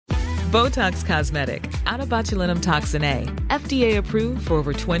Botox Cosmetic, out of botulinum toxin A, FDA approved for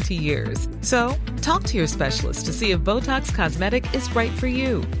over 20 years. So, talk to your specialist to see if Botox Cosmetic is right for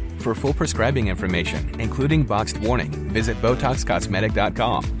you. For full prescribing information, including boxed warning, visit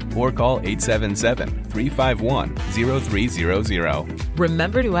BotoxCosmetic.com or call 877-351-0300.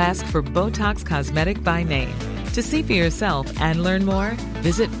 Remember to ask for Botox Cosmetic by name. To see for yourself and learn more,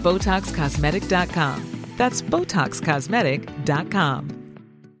 visit BotoxCosmetic.com. That's BotoxCosmetic.com.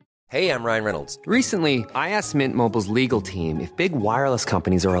 Hey, I'm Ryan Reynolds. Recently, I asked Mint Mobile's legal team if big wireless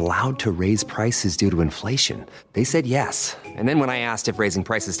companies are allowed to raise prices due to inflation. They said yes. And then when I asked if raising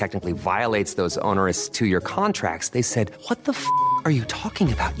prices technically violates those onerous two-year contracts, they said, "What the f*** are you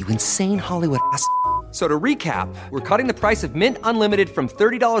talking about, you insane Hollywood ass?" So to recap, we're cutting the price of Mint Unlimited from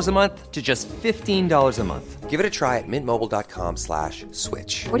 $30 a month to just $15 a month. Give it a try at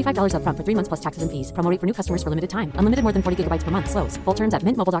mintmobile.com/switch. $45 up front for 3 months plus taxes and fees. Promo rate for new customers for limited time. Unlimited more than 40 gigabytes per month. Slows full terms at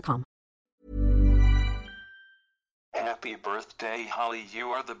mintmobile.com. Happy birthday, Holly. You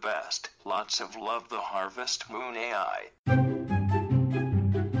are the best. Lots of love, the Harvest Moon AI.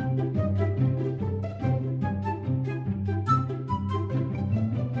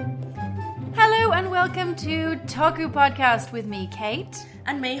 Hello and welcome to Taku Podcast with me, Kate.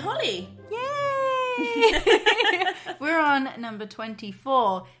 And me, Holly. Yay! We're on number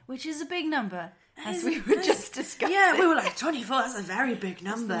 24, which is a big number, as we were just discussing. Yeah, we were like, 24, that's a very big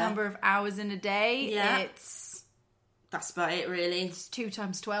number. It's the number of hours in a day. Yeah. That's about it, really. It's 2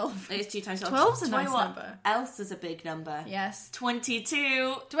 times 12. It's 2 times 12. 12's a Tell you nice what number. Else is a big number. Yes.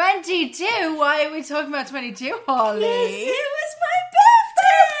 22. 22? Why are we talking about 22, Holly? Yes, it was my birthday!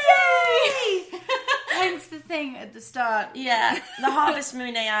 Hence the thing at the start. Yeah, the Harvest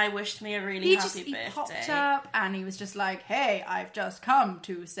Moon AI wished me a really happy He birthday. popped up and he was just like, "Hey, I've just come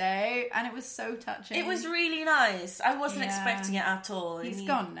to say," and it was so touching. It was really nice. I wasn't expecting it at all. He's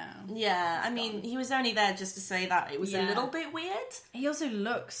gone now. Yeah, he was only there just to say that it was a little bit weird. He also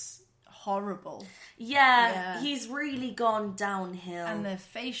looks horrible. Yeah, he's really gone downhill. And the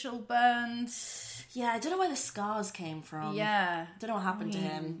facial burns. Yeah, I don't know where the scars came from. Yeah. Don't know what happened to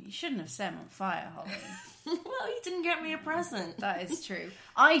him. You shouldn't have set him on fire, Holly. Well, you didn't get me a present. That is true.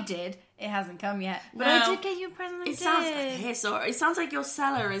 I did. It hasn't come yet. But I did get you a present. It sounds like your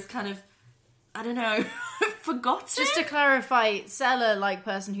seller is kind of, I don't know, forgotten. Just to clarify, seller like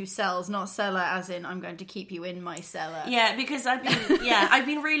person who sells, not seller as in I'm going to keep you in my cellar. Yeah, because I've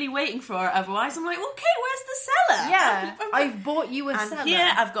been really waiting for it. Otherwise, I'm like, okay, where's the cellar? Yeah, I've bought you a cellar.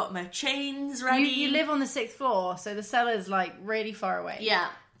 Here, I've got my chains ready. You live on the 6th floor, so the cellar's like really far away. Yeah.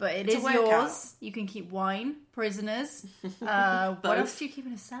 But it is yours. You can keep wine, prisoners. What else do you keep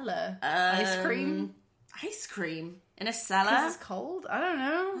in a cellar? Ice cream? Ice cream? In a cellar? Because it's cold? I don't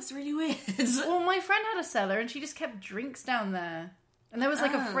know. That's really weird. Well, my friend had a cellar and she just kept drinks down there. And there was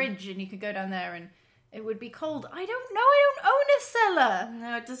like a fridge and you could go down there and it would be cold. I don't know. I don't own a cellar.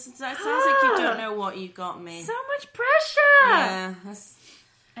 No, it doesn't. That sounds like you don't know what you got me. So much pressure. Yeah.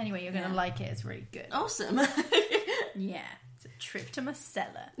 Anyway, you're going to like it. It's really good. Awesome. Yeah. It's a trip to my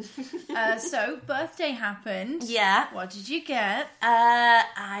cellar. So, birthday happened. Yeah. What did you get?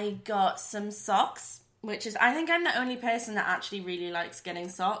 I got some socks, which is, I think I'm the only person that actually really likes getting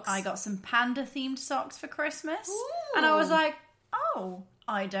socks. I got some panda-themed socks for Christmas. Ooh. And I was like, oh,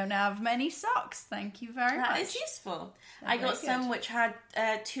 I don't have many socks. Thank you very much. That is useful. They're I got some which had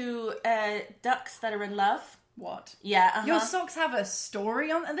 2 ducks that are in love. What? Yeah. Your socks have a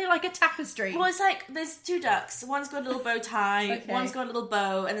story on them? Are they like a tapestry? Well, it's like, there's 2 ducks. One's got a little bow tie, Okay. One's got a little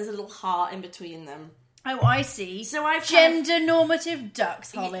bow, and there's a little heart in between them. Oh, I see. So I've gender normative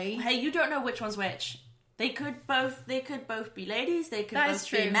ducks, Holly. Hey, you don't know which one's which. They could both be ladies, they could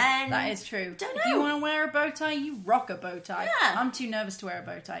both be men. That is true. Don't know. If you want to wear a bow tie, you rock a bow tie. Yeah. I'm too nervous to wear a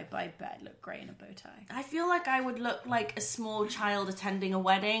bow tie, but I bet I'd look great in a bow tie. I feel like I would look like a small child attending a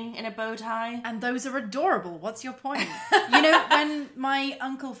wedding in a bow tie. And those are adorable. What's your point? You know, when my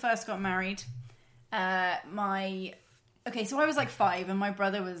uncle first got married, so I was like 5 and my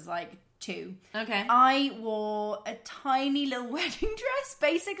brother was like 2. Okay. I wore a tiny little wedding dress,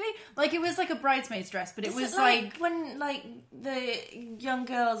 basically. Like, it was like a bridesmaid's dress, but it was like when like the young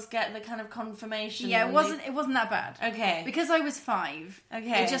girls get the kind of confirmation. Yeah, it wasn't that bad. Okay. Because I was 5.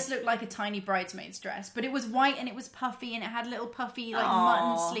 Okay. It just looked like a tiny bridesmaid's dress, but it was white and it was puffy and it had little puffy like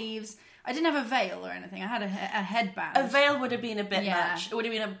mutton sleeves. I didn't have a veil or anything. I had a headband. A veil would have been a bit much. It would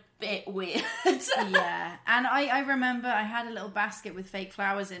have been a bit weird. Yeah. And I remember I had a little basket with fake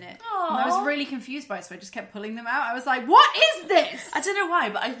flowers in it. Aww. And I was really confused by it, so I just kept pulling them out. I was like, what is this? I don't know why,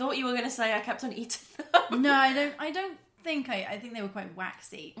 but I thought you were going to say I kept on eating them. No, I don't think they were quite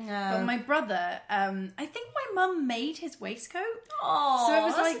waxy. No. But my brother, I think my mum made his waistcoat. Oh, So it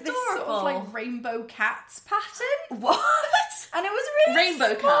was that's like this sort of adorable. like rainbow cats pattern. What? And it was really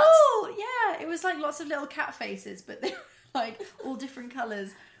Rainbow small. Yeah, it was like lots of little cat faces, but they were like all different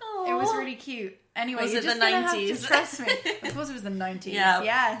colours. It was really cute. Anyway, Was you're it just the gonna have 90s? to trust me. Of course, it was the 90s. Yeah.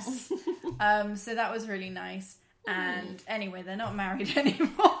 Yes. So that was really nice. And anyway, they're not married anymore.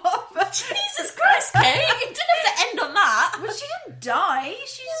 But Jesus Christ, Kate! You didn't have to end on that. well, she didn't die.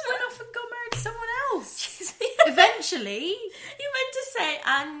 She just went off and got married to someone else. Eventually. You meant to say,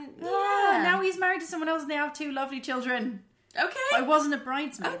 and Yeah. Now he's married to someone else, and they have 2 lovely children. Okay. I wasn't a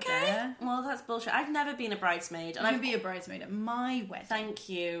bridesmaid Okay. there. Well, that's bullshit. I've never been a bridesmaid, and You I can be a bridesmaid at my wedding. Thank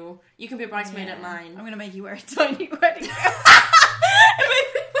you. You can be a bridesmaid at mine. I'm going to make you wear a tiny wedding gown.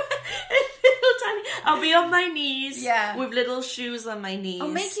 Tiny. I'll be on my knees. Yeah. With little shoes on my knees. I'll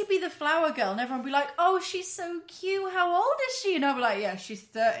make you be the flower girl, and everyone will be like, "Oh, she's so cute. How old is she?" And I'll be like, "Yeah, she's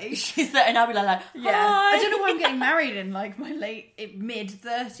 30." She's there, and I'll be like, Yeah, hi. I don't know why I'm getting married in like my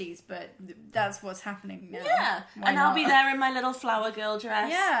mid-30s, but that's what's happening now. Yeah, Why and I'll not? be there in my little flower girl dress.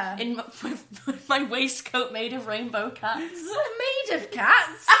 Yeah. with my waistcoat made of rainbow cats. Made of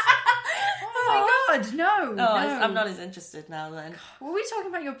cats. Oh my god, no. no. I'm not as interested now then. Were we talking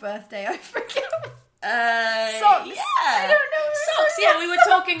about your birthday? I forget. Socks. Yeah. I I don't know. Socks. Yeah, we were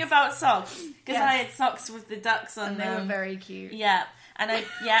talking about socks because Yes. I had socks with the ducks on And they them. were very cute. Yeah, and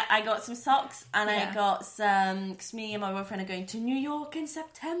I got some socks, and Yeah. I got some. Because me and my boyfriend are going to New York in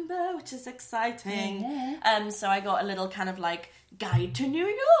September, which is exciting. So I got a little kind of like guide to New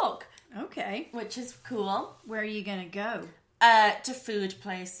York, Okay. which is cool. Where are you gonna go? To food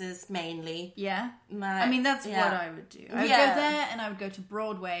places mainly. Yeah. My- I mean, that's yeah. what I would do. I would Yeah. go there, and I would go to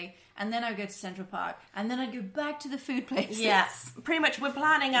Broadway, and then I would go to Central Park, and then I'd go back to the food places. Yes, pretty much. We're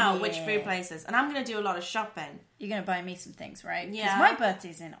planning out which Yeah. food places, and I'm going to do a lot of shopping. You're going to buy me some things, right? Yeah. Because my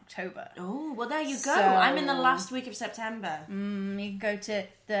birthday's in October. Oh, well, there you go. So- I'm in the last week of September. You can go to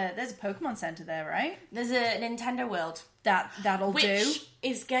there's a Pokemon Center there, right? There's a Nintendo World, That'll which do.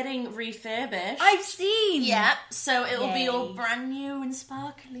 is getting refurbished. I've seen! Yeah, so it'll be all Yay. brand new and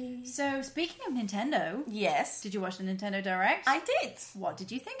sparkly. So, speaking of Nintendo, Yes, did you watch the Nintendo Direct? I did. What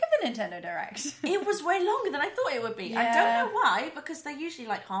did you think of the Nintendo Direct? It was way longer than I thought it would be. I Yeah. don't know why, because they're usually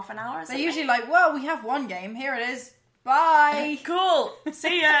like half an hour. Or They're something. usually like, well, we have one game, here it is, bye! cool.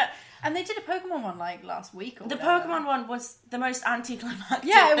 See ya. And they did a Pokemon one like last week or The whatever. Pokemon one was the most anticlimactic.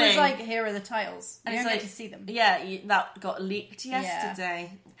 Yeah, it was thing. like, here are the titles. And You it's don't like get to see them. Yeah, that got leaked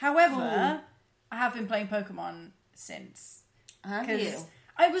yesterday. However, I have been playing Pokemon since. Have you? Because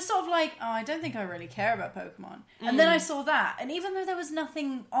I was sort of like, oh, I don't think I really care about Pokemon. And then I saw that, and even though there was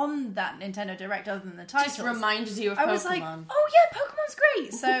nothing on that Nintendo Direct other than the titles, Just reminded you of I Pokemon. was like, oh yeah, Pokemon's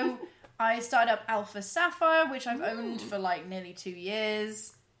great. So I started up Alpha Sapphire, which I've owned for like nearly 2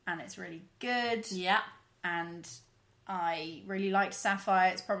 years, and it's really good. Yeah. And I really liked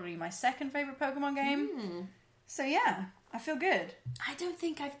Sapphire. It's probably my second favourite Pokemon game. So yeah, I feel good. I don't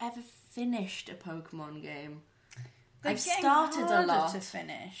think I've ever finished a Pokemon game. They're I've getting started a harder lot. to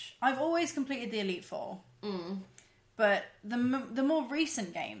finish. I've always completed the Elite Four, but the more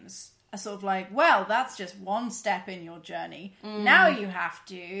recent games are sort of like, well, that's just one step in your journey. Now you have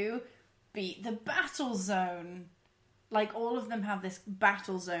to beat the battle zone. Like all of them have this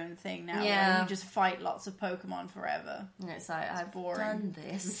battle zone thing now, Yeah. where you just fight lots of Pokemon forever. And it's like, I've boring. done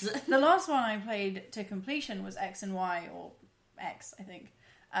this. The last one I played to completion was X and Y, or X, I think.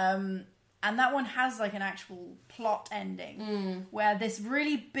 And that one has like an actual plot ending where this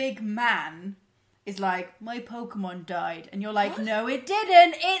really big man is like, my Pokemon died. And you're like, no, it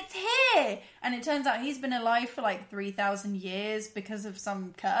didn't. It's here. And it turns out he's been alive for like 3,000 years because of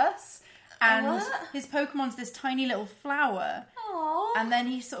some curse. And What? his Pokemon's this tiny little flower. Aww. And then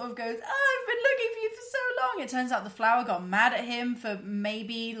he sort of goes, oh, I've been looking for you for so long. It turns out the flower got mad at him for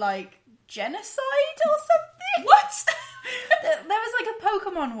maybe like genocide or something. What? There was like a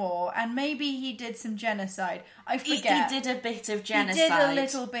Pokemon war, and maybe he did some genocide. I forget. He did a bit of genocide. He did a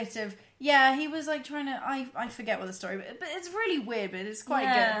little bit of. Yeah, he was like trying to. I forget what the story, but it's really weird, but it's quite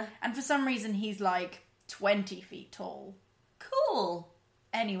Yeah. good. And for some reason, he's like 20 feet tall. Cool.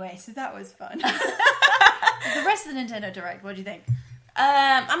 Anyway, so that was fun. The rest of the Nintendo Direct, what do you think?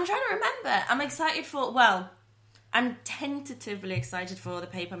 I'm trying to remember. I'm excited for. Well, I'm tentatively excited for the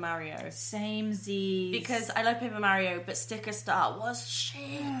Paper Mario Same Z's. because I love Paper Mario, but Sticker Star was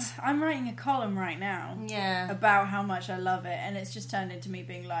shit. I'm writing a column right now. Yeah. About how much I love it, and it's just turned into me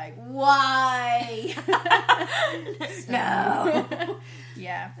being like, why? No.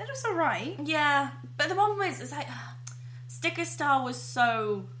 Yeah, it was alright. Yeah, but the problem is, it's like Sticker Star was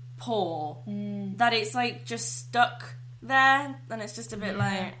so poor that it's like just stuck there, and it's just a bit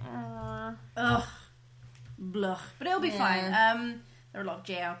like... Ugh. Blah. But it'll be fine. There are a lot of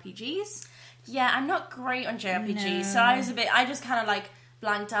JRPGs. Yeah, I'm not great on JRPGs, so I just kind of like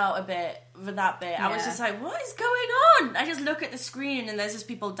blanked out a bit with that bit. I was just like, what is going on? I just look at the screen and there's just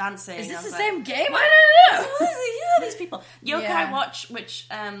people dancing. Is this the like, same game? I don't know. Who are these people? Yokai Watch, which...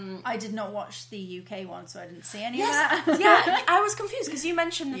 I did not watch the UK one, so I didn't see any of that. Yeah, I was confused because you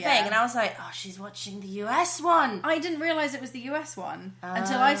mentioned the thing and I was like, oh, she's watching the US one. I didn't realise it was the US one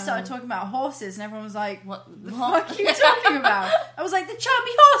until I started talking about horses and everyone was like, what the fuck are you talking about? I was like, the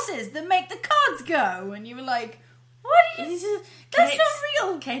chubby horses that make the cards go. And you were like... What are you... That's not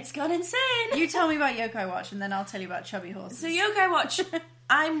real. Kate's gone insane. You tell me about Yokai Watch and then I'll tell you about chubby horses. So Yokai Watch,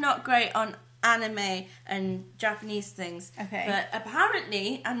 I'm not great on anime and Japanese things. Okay. But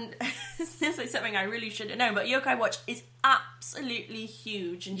apparently, and this is like something I really should have known, but Yokai Watch is absolutely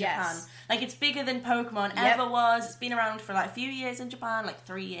huge in Japan. Like, it's bigger than Pokemon ever was. It's been around for like a few years in Japan, like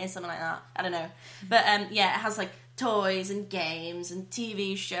 3 years, something like that. I don't know. But yeah, it has like toys and games and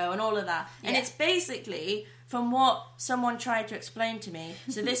TV show and all of that. And it's basically... From what someone tried to explain to me,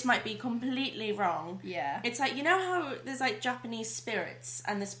 so this might be completely wrong. Yeah. It's like, you know how there's like Japanese spirits,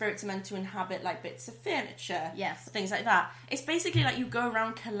 and the spirits are meant to inhabit like bits of furniture? Yes. Things like that. It's basically like you go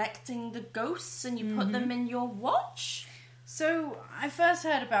around collecting the ghosts and you put them in your watch. So, I first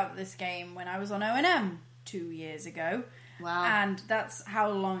heard about this game when I was on O&M 2 years ago. Wow. And that's how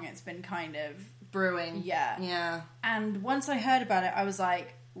long it's been kind of... Brewing. Yeah. Yeah. And once I heard about it, I was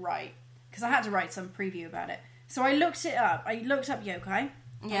like, right... Because I had to write some preview about it. So I looked it up. I looked up yokai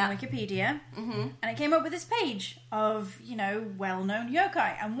on Wikipedia. And it came up with this page of, you know, well-known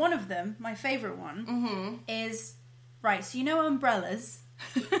yokai. And one of them, my favourite one, is... Right, so you know umbrellas?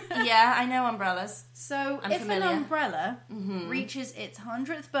 Yeah, I know umbrellas. So I'm if familiar. an umbrella reaches its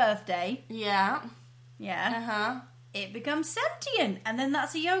 100th birthday... Yeah. Yeah. It becomes sentient. And then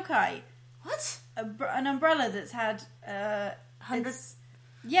that's a yokai. What? An umbrella that's had... Hundreds...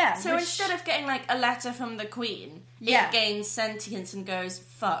 Yeah. So instead of getting like a letter from the Queen, it gains sentience and goes,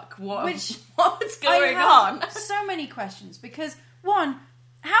 "Fuck, what's going on?" So many questions because one,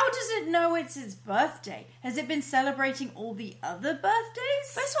 how does it know it's its birthday? Has it been celebrating all the other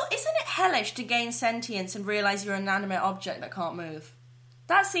birthdays? First of all, isn't it hellish to gain sentience and realise you're an inanimate object that can't move?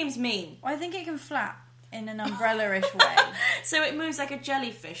 That seems mean. Well, I think it can flap in an umbrella-ish way. So it moves like a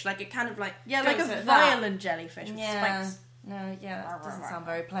jellyfish, like it kind of like like a violent jellyfish with spikes. No, that doesn't sound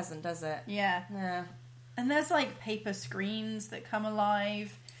very pleasant, does it? Yeah. Yeah. And there's like paper screens that come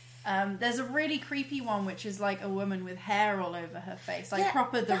alive. There's a really creepy one which is like a woman with hair all over her face, like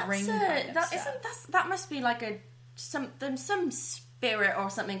proper The Ring kind of stuff. That must be like some spirit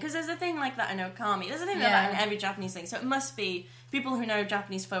or something, because there's a thing like that in Okami. There's a thing like that in every Japanese thing. So it must be people who know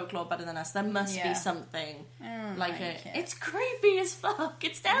Japanese folklore better than us. There must be something like it. It's creepy as fuck.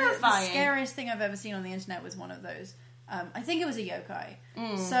 It's terrifying. The scariest thing I've ever seen on the internet was one of those. I think it was a yokai.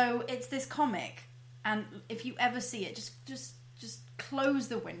 So it's this comic, and if you ever see it, just close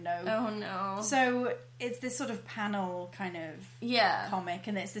the window. Oh no. So it's this sort of panel kind of comic,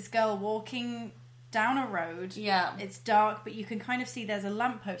 and it's this girl walking down a road. Yeah. It's dark, but you can kind of see there's a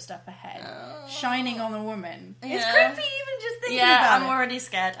lamppost up ahead, shining on a woman. Yeah. It's creepy even just thinking about it. Yeah, I'm already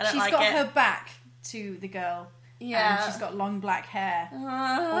scared. I don't like it. She's got her back to the girl. Yeah. And she's got long black hair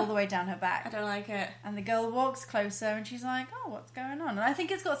all the way down her back. I don't like it. And the girl walks closer and she's like, oh, what's going on? And I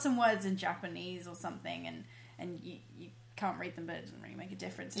think it's got some words in Japanese or something, and you can't read them, but it doesn't really make a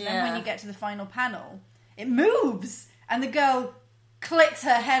difference. And then when you get to the final panel, it moves! And the girl clicks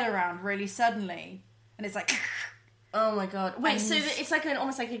her head around really suddenly. And it's like... Oh my god. Wait, so it's like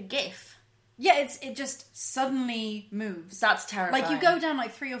almost like a GIF? Yeah, it just suddenly moves. That's terrifying. Like, you go down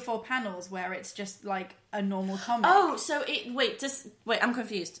like 3 or 4 panels where it's just like a normal comic. Oh, so I'm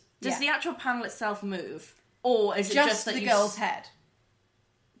confused. Does the actual panel itself move? Or is it just that the girl's head?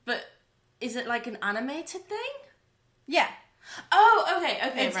 But is it like an animated thing? Yeah. Oh,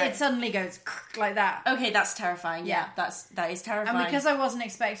 okay, right. It suddenly goes like that. Okay, that's terrifying. Yeah, that is terrifying. And because I wasn't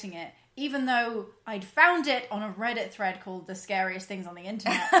expecting it, even though I'd found it on a Reddit thread called The Scariest Things on the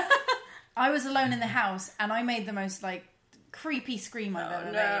Internet, I was alone in the house and I made the most like creepy scream I've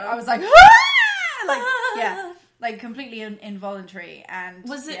ever made. I was like, ah! like completely involuntary. And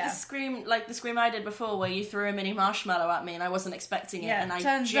was it the scream I did before, where you threw a mini marshmallow at me and I wasn't expecting it, and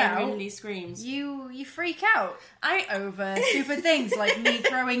I genuinely screamed? You freak out over stupid things like me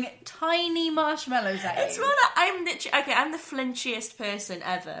throwing tiny marshmallows at you. It's more that I'm the flinchiest person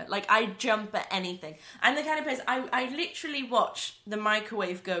ever. Like, I jump at anything. I'm the kind of person I literally watch the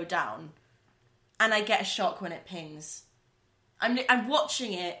microwave go down, and I get a shock when it pings. I'm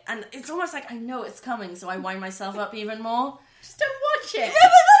watching it, and it's almost like I know it's coming, so I wind myself up even more. Just don't watch it.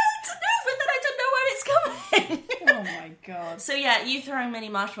 But then I don't know when it's coming. Oh my god. So yeah, you throwing mini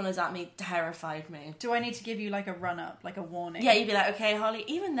marshmallows at me terrified me. Do I need to give you like a run-up, like a warning? Yeah, you'd be like, okay, Holly,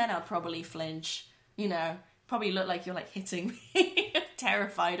 even then I'll probably flinch. You know, probably look like you're like hitting me.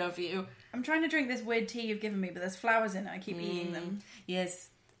 Terrified of you. I'm trying to drink this weird tea you've given me, but there's flowers in it. I keep eating them. Yes.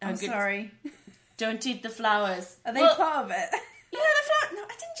 I'm sorry. Don't eat the flowers. Are they part of it? Yeah, the flower. No, I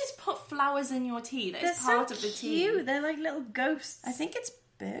didn't just put flowers in your tea. That's part so of the tea. Cute. They're like little ghosts. I think it's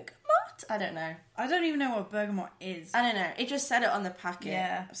bergamot. I don't know. I don't even know what bergamot is. I don't know. It just said it on the packet.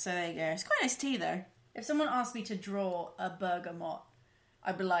 Yeah. So there you go. It's quite nice tea though. If someone asked me to draw a bergamot,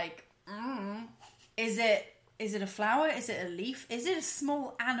 I'd be like, is it a flower? Is it a leaf? Is it a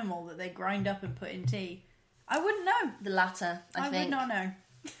small animal that they grind up and put in tea? I wouldn't know. The latter, I think. would not know.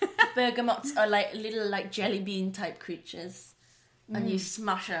 Bergamots are like little like jelly bean type creatures. And you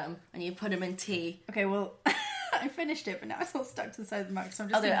smash them and you put them in tea. Okay, well, I finished it, but now it's all stuck to the side of the mouth, so I'm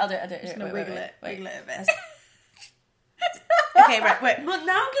just I'll do it. just gonna wiggle it a bit. Okay, right, wait. Well,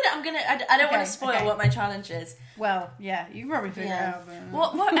 now I don't want to spoil what my challenge is. Well, yeah, you can probably figure it out.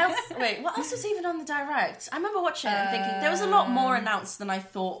 But... What else? Wait, what else was even on the direct? I remember watching it and thinking there was a lot more announced than I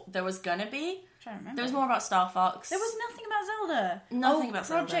thought there was gonna be. I'm trying to remember. There was more about Star Fox. There was nothing about Zelda. Nothing about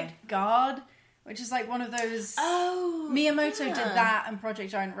Project Zelda. Guard, which is like one of those. Oh, Miyamoto did that and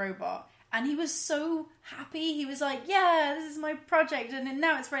Project Giant Robot. And he was so happy. He was like, yeah, this is my project and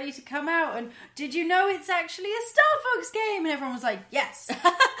now it's ready to come out. And did you know it's actually a Star Fox game? And everyone was like, yes.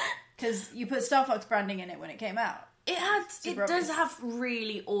 Because you put Star Fox branding in it when it came out. It does have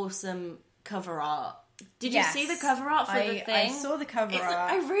really awesome cover art. Did you see the cover art for the thing? I saw the cover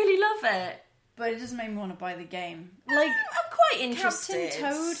art. I really love it. But it doesn't make me want to buy the game. Like, I'm quite interested.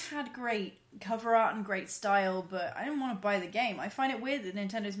 Captain Toad had great cover art and great style, but I didn't want to buy the game. I find it weird that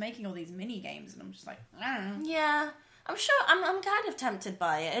Nintendo's making all these mini games, and I'm just like, Yeah, I'm sure. I'm kind of tempted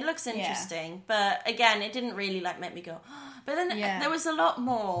by it. It looks interesting, but again, it didn't really like make me go. But then there was a lot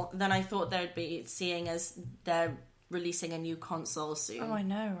more than I thought there'd be, seeing as they're releasing a new console soon. Oh, I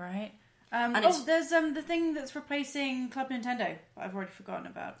know, right? There's the thing that's replacing Club Nintendo. I've already forgotten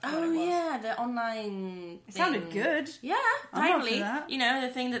about. Oh yeah, the online. It sounded good. Yeah, finally. You know, the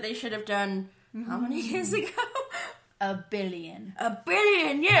thing that they should have done. How many years ago? A billion years. A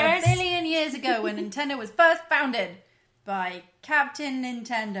billion years ago, when Nintendo was first founded by Captain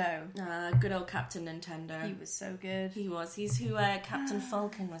Nintendo. Good old Captain Nintendo. He was so good. He was. He's who Captain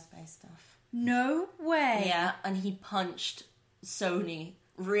Falcon was based off. No way. Yeah, and he punched Sony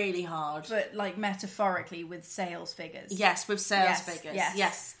really hard. But, like, metaphorically with sales figures. Yes, with sales figures.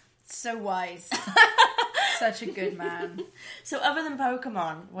 Yes. So wise. Such a good man. So other than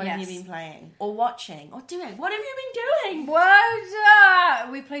Pokemon, what have you been playing? Or watching? Or doing? What have you been doing?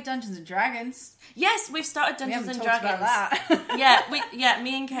 What? We play Dungeons and Dragons. Yes, we've started Dungeons and Dragons. About that.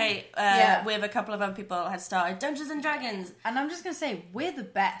 Me and Kate, with a couple of other people, had started Dungeons and Dragons. And I'm just going to say, we're the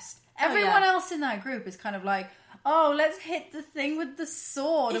best. Everyone else in that group is kind of like, oh, let's hit the thing with the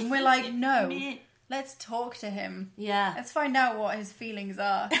sword. And we're like, no, let's talk to him. Yeah. Let's find out what his feelings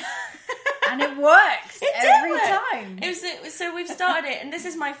are. And it works every time. So we've started it, and this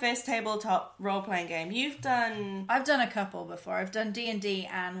is my first tabletop role-playing game. I've done a couple before. I've done D&D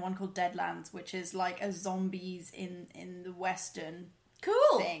and one called Deadlands, which is like a zombies in the Western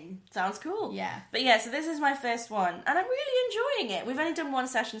thing. Sounds cool. Yeah. But yeah, so this is my first one, and I'm really enjoying it. We've only done one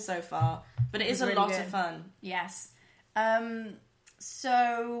session so far, but it is a lot of fun. Yes.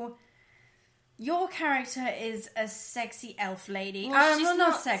 So your character is a sexy elf lady. Well, she's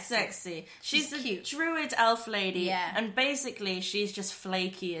not sexy. She's a cute druid elf lady. Yeah. And basically, she's just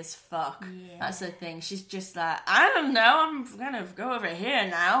flaky as fuck. Yeah. That's the thing. She's just like, I don't know, I'm gonna go over here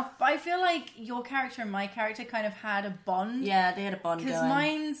now. But I feel like your character and my character kind of had a bond. Yeah, they had a bond going. Because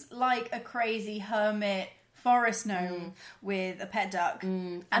mine's like a crazy hermit forest gnome with a pet duck.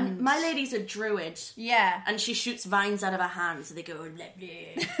 And my lady's a druid. Yeah. And she shoots vines out of her hands, so they go, blah, blah.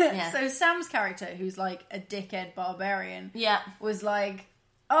 Yeah. So Sam's character, who's like a dickhead barbarian, was like,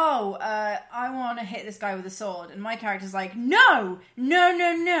 oh, I want to hit this guy with a sword. And my character's like, no,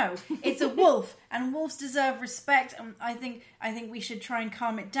 it's a wolf, and wolves deserve respect, and I think we should try and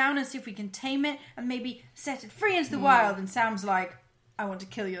calm it down and see if we can tame it and maybe set it free into the wild. And Sam's like, I want to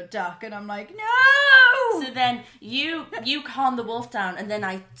kill your duck. And I'm like, no! So then you calm the wolf down, and then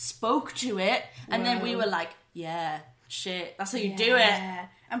I spoke to it, and then we were like, yeah, shit, that's how you do it.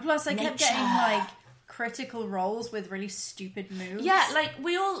 And plus I kept getting like critical roles with really stupid moves. Yeah, like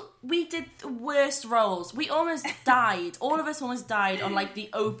we did the worst roles. We almost died. All of us almost died on like the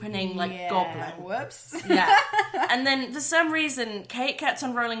opening goblin. Whoops. Yeah. And then for some reason Kate kept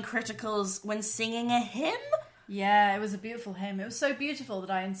on rolling criticals when singing a hymn. Yeah, it was a beautiful hymn. It was so beautiful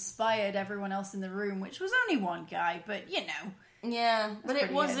that I inspired everyone else in the room, which was only one guy, but you know. Yeah, but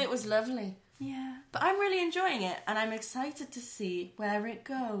it was lovely. Yeah. But I'm really enjoying it, and I'm excited to see where it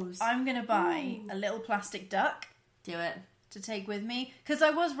goes. I'm going to buy a little plastic duck. Do it. To take with me. Because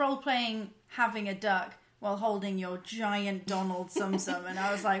I was role-playing having a duck while holding your giant Donald Tsum Tsum, and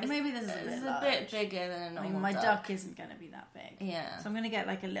I was like, maybe this is a bit bigger than a normal my duck isn't going to be that big. Yeah. So I'm going to get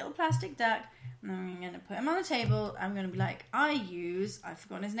like a little plastic duck, and I'm going to put him on the table. I'm going to be like, I've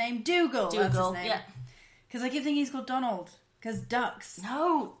forgotten his name, Dougal. That's his name. Yeah. Because I keep thinking he's called Donald. Because ducks.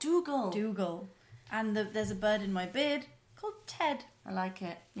 No, Dougal. Dougal. And there's a bird in my beard called Ted. I like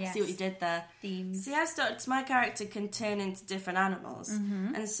it. Yes. See what you did there. Themes. See, because my character can turn into different animals,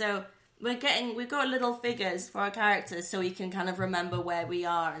 and so we've got little figures for our characters, so we can kind of remember where we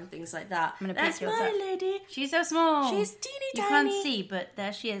are and things like that. That's my lady. She's so small. She's teeny tiny. You can't see, but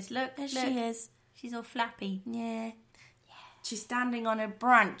there she is. Look, there she is. She's all flappy. Yeah. She's standing on a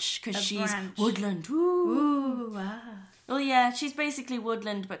branch because she's woodland. Ooh, wow. Well, yeah, she's basically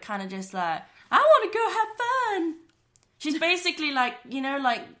woodland, but kind of just like, I want to go have fun. She's basically like,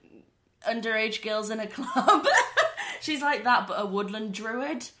 like underage girls in a club. She's like that, but a woodland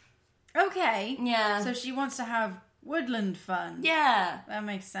druid. Okay. Yeah. So she wants to have woodland fun. Yeah. That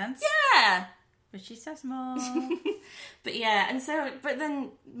makes sense. Yeah. But she's so small. But yeah, and so, but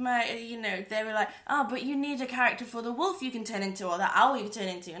then, they were like, oh, but you need a character for the wolf you can turn into, or the owl you can turn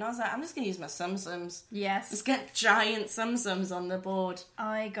into. And I was like, I'm just going to use my Tsum Tsums. Yes. Let's get giant Tsum Tsums on the board.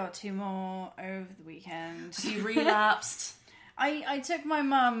 I got 2 more over the weekend. You relapsed. I took my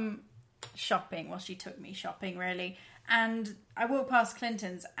mum shopping. Well, she took me shopping, really. And I walked past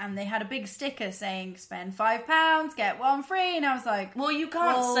Clinton's, and they had a big sticker saying, spend £5, get 1 free. And I was like, well, you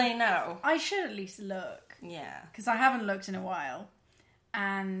can't say no. I should at least look. Yeah. Because I haven't looked in a while.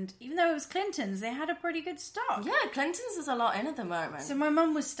 And even though it was Clinton's, they had a pretty good stock. Yeah, Clinton's is a lot in at the moment. So my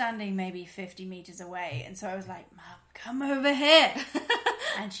mum was standing maybe 50 metres away. And so I was like, Mum, come over here.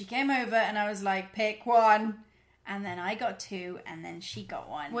 And she came over, and I was like, pick one. And then I got 2, and then she got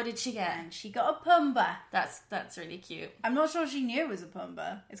 1. What did she get? And she got a Pumbaa. That's really cute. I'm not sure she knew it was a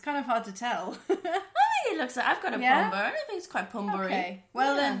Pumbaa. It's kind of hard to tell. I think it looks like I've got a Pumbaa. I don't think it's quite Pumbaa-y. Okay.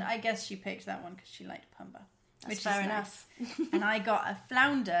 Well, then I guess she picked that one because she liked Pumbaa. That's fair enough. Nice. And I got a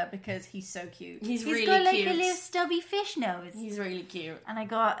flounder because he's so cute. He's really got like cute. a little stubby fish nose. He's really cute. And I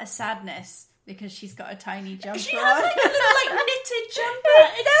got a sadness because she's got a tiny jumper. She has like a little knitted jumper.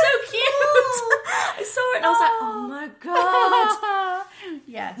 It's so cute. I saw it and I was like, oh my god.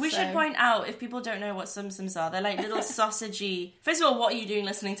 Yeah. We should point out, if people don't know what Tsum Tsums are, they're like little sausagey. First of all, what are you doing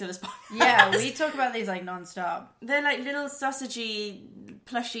listening to this podcast? Yeah, we talk about these like non-stop. They're like little sausagey,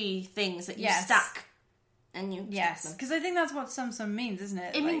 plushy things that you stack. And you because I think that's what Tsum Tsum means, isn't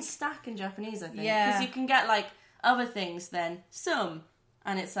it? It means stack in Japanese, I think. Yeah. Because you can get like other things then sum,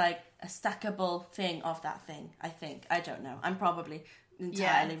 and it's like a stackable thing of that thing, I think. I don't know. I'm probably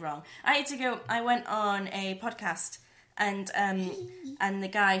entirely wrong. I went on a podcast, and the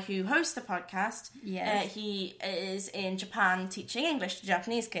guy who hosts the podcast, he is in Japan teaching English to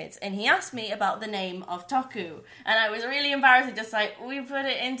Japanese kids, and he asked me about the name of Toku, and I was really embarrassed, just like, we put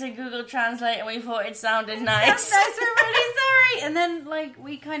it into Google Translate and we thought it sounded nice. We're really sorry. And then like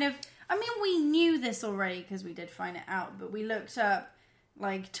we kind of, I mean, we knew this already because we did find it out, but we looked up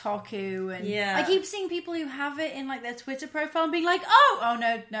like Toku, and I keep seeing people who have it in like their Twitter profile and being like, oh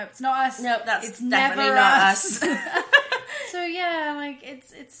no, it's not us. No, it's definitely never not us. So yeah, like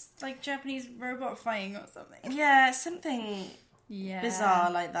it's like Japanese robot fighting or something. Yeah, something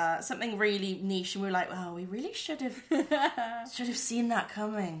bizarre like that. Something really niche, and we're like, oh, we really should have seen that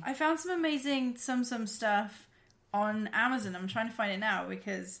coming. I found some amazing Tsum Tsum stuff on Amazon. I'm trying to find it now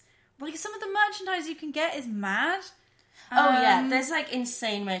because like some of the merchandise you can get is mad. Oh yeah, there's like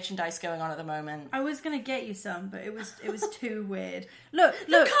insane merchandise going on at the moment. I was gonna get you some, but it was too weird. Look,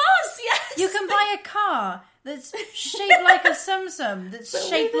 the cars, yes. You can buy a car that's shaped like a Tsum Tsum, that's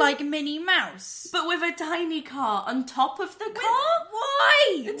shaped like Minnie Mouse, but with a tiny car on top of the car.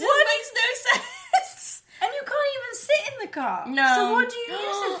 Why? It just makes no sense. And you can't even sit in the car. No. So what do you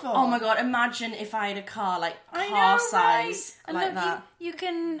use it for? Oh my god! Imagine if I had a car like car size like that. You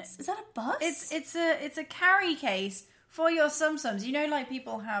can. Is that a bus? It's a carry case for your Tsum Tsums. You know, like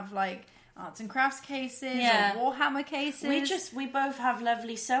people have like arts and crafts cases Yeah. or Warhammer cases. We both have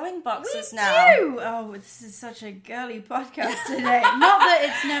lovely sewing boxes We now. do! Oh, this is such a girly podcast today. Not that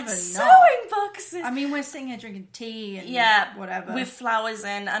it's never not. Sewing boxes. I mean, we're sitting here drinking tea and whatever. with flowers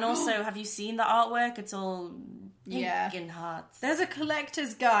in, and also, have you seen the artwork? It's all pink and hearts. There's a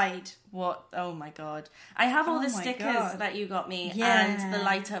collector's guide. What? Oh my god! I have all Oh the my stickers God. that you got me, Yeah. and the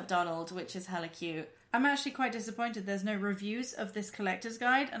light up Donald, which is hella cute. I'm actually quite disappointed there's no reviews of this collector's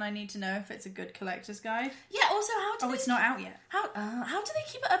guide, and I need to know if it's a good collector's guide. Yeah. Also, how do It's not out yet. How do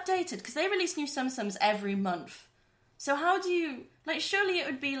they keep it updated? Because they release new Sum Sums every month. So how do you surely it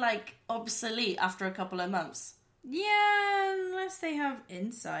would be obsolete after a couple of months. Yeah, unless they have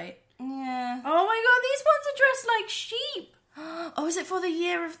insight. Yeah. Oh my god, these ones are dressed like sheep. Oh, is it for the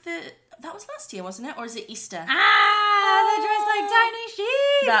year of the? That was last year, wasn't it? Or is it Easter? Ah, they're dressed like tiny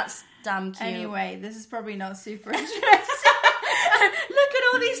sheep. That's damn cute. Anyway, this is probably not super interesting. Look at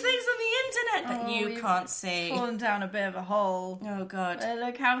all these things on the internet that you we've can't see. Fallen down a bit of a hole. Oh god.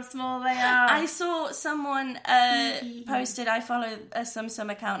 Look how small they are. I saw someone posted, I follow a Sum Sum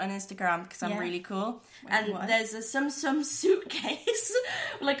account on Instagram because I'm really cool. And what? there's a Sum Sum suitcase,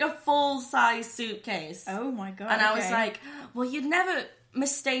 like a full-size suitcase. Oh my god. And I was okay. like, well, you'd never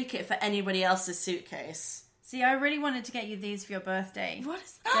mistake it for anybody else's suitcase. See, I really wanted to get you these for your birthday. What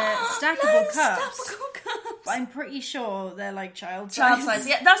is They're stackable cups. Stackable cups. I'm pretty sure they're like child Child size.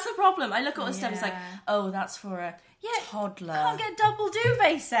 Yeah, that's the problem. I look at all the stuff, it's like, Yeah. oh, that's for a toddler. Can't get double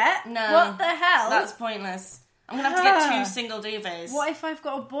duvet set. No. What the hell? That's pointless. I'm going to have to get 2 single duvets. What if I've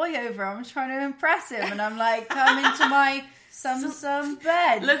got a boy over? I'm trying to impress him, and I'm like, come into my Sum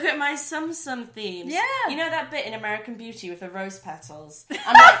bed. Look at my Sum Sum themes. Yeah. You know that bit in American Beauty with the rose petals?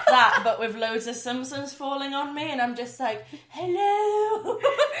 I'm like that, but with loads of Sum Sums falling on me, and I'm just like, hello.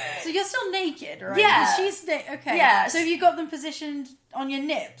 So you're still naked, right? Yeah. 'Cause she's okay. Yeah. So have you got them positioned on your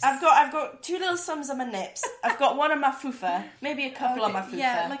nips? I've got 2 little Sums on my nips. I've got one on my fufa, maybe a couple on my fufa.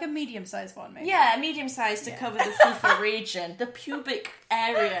 Yeah, like a medium-sized one, maybe. Yeah, medium size to cover the fufa region, the pubic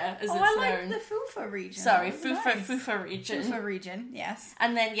area, as it's I known. like the fufa region. Sorry, That's fufa nice. fufa region. Fufa region, yes.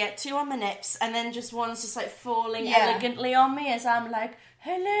 And then 2 on my nips, and then just one's just falling Yeah. elegantly on me as I'm like,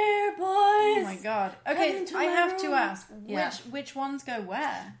 hello, boys. Oh my god. Come Okay, into I my have to room. ask, Yeah. which ones go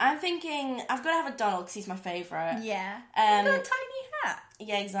where? I'm thinking I've got to have a Donald because he's my favourite. Yeah. Um, He's got a tiny hat.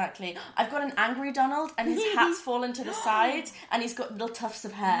 Yeah, exactly. I've got an angry Donald, and his hat's fallen to the side, and he's got little tufts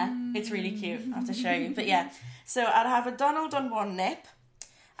of hair. It's really cute. I have to show you. But yeah, so I'd have a Donald on one nip.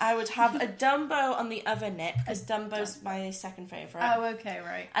 I would have a Dumbo on the other nip, because Dumbo's my second favourite. Oh, okay,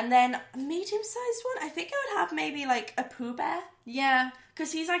 right. And then a medium-sized one, I think I would have maybe a Pooh Bear. Yeah.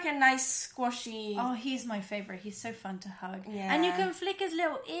 Because he's like a nice, squashy... Oh, he's my favourite. He's so fun to hug. Yeah. And you can flick his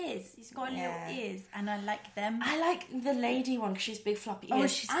little ears. He's got Yeah. little ears, and I like them. I like the lady one because she's big floppy ears. Oh,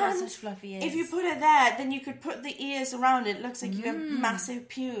 she's got And such fluffy ears. if you put it there, then you could put the ears around it. It looks like you have massive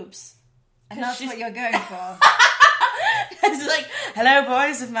pubes. and that's what you're going for. It's like, hello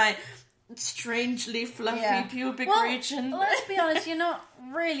boys with my strangely fluffy pubic well, region. Let's be honest, you're not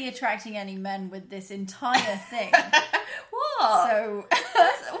really attracting any men with this entire thing. What? So,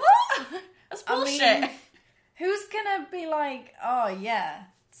 What? That's I bullshit. mean, who's gonna be like, oh yeah,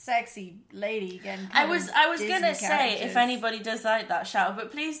 sexy lady again? I was gonna say, if anybody does like that, shout,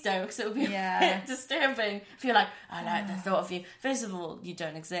 but please don't, because it would be a bit disturbing if you're like, I like the thought of you. First of all, you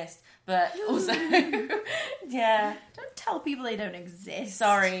don't exist, but also, yeah. Don't tell people they don't exist.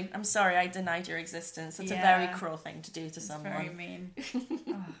 I'm sorry, I denied your existence. It's a Yeah. very cruel thing to do to someone. Very mean.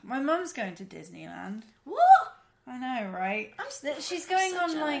 Oh, my mum's going to Disneyland. What? I know, right? She's I'm going so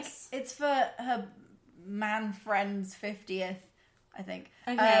on jealous. it's for her man friend's 50th, I think.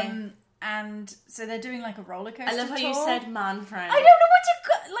 Okay. And so they're doing a roller coaster I love how you tour. said man friend. I don't know what to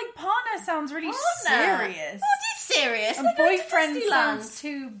partner sounds really serious. What is serious? And They're going to boyfriend Disneyland. sounds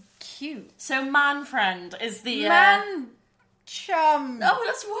too cute. So man friend is the Man chum. Oh,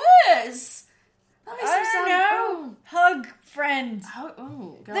 that's worse. That makes I him don't sound know. Hug friend.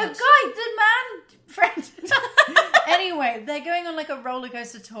 Oh god. The man friend. Anyway, they're going on a roller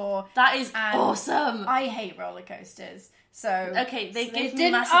coaster tour. That is and awesome. I hate roller coasters. So Okay, they give me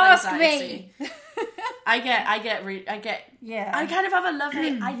didn't massive ask anxiety. me. I get Yeah. I kind of have a love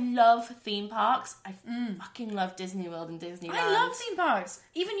hate. I love theme parks. I fucking love Disney World and Disneyland. I love theme parks.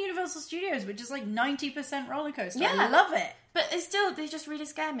 Even Universal Studios, which is 90% roller coaster. Yeah. I love it. But it's still, they just really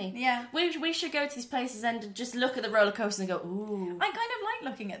scare me. Yeah. We should go to these places and just look at the roller coaster and go, ooh. I kind of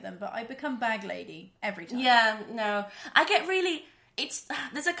like looking at them, but I become bag lady every time. Yeah, no. I get really...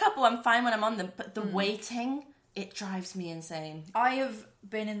 There's a couple I'm fine when I'm on them, but the waiting It drives me insane. I have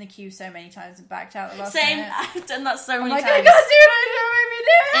been in the queue so many times and backed out the last Same. minute. I've done that so many I times. can't do it.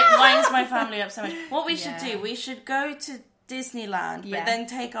 It winds my family up so much. What we should do, we should go to Disneyland, but then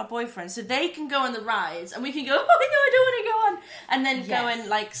take our boyfriends so they can go on the rides and we can go, oh no, I don't want to go on. And then go and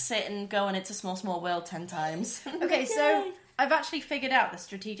like sit and go on It's a Small, Small World 10 times. Okay, so I've actually figured out the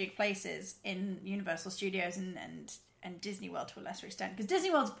strategic places in Universal Studios and Disney World to a lesser extent. Because Disney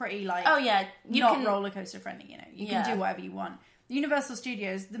World's pretty like, not roller coaster friendly, you know. You can do whatever you want. Universal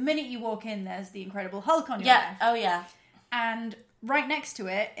Studios, the minute you walk in, there's the Incredible Hulk on your left. Oh yeah. And right next to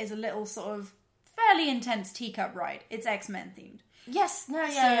it is a little sort of fairly intense teacup ride. It's X-Men themed. Yes, I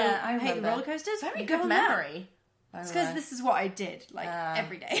hate the remember. roller coasters. Very good memory. It's because this is what I did, like,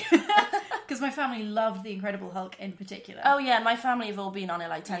 every day. Because my family loved the Incredible Hulk in particular. Oh yeah, my family have all been on it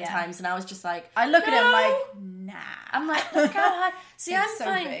like 10 times, and I was just like, I look at it, I'm like, nah. I'm like, look how high. See, It's I'm so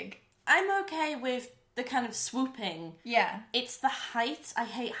fine. big. I'm okay with the kind of swooping. Yeah. It's the height. I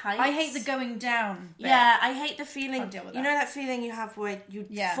hate heights. I hate the going down bit. Yeah, I hate the feeling. Can't deal with you that. know that feeling you have where you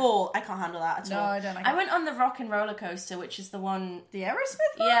fall? I can't handle that at all. No, I don't like I it. went on the Rock and Roller Coaster, which is the one... The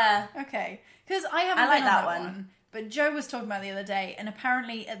Aerosmith one? Yeah. Okay. Because I haven't like been on that that one. one. But Joe was talking about it the other day, and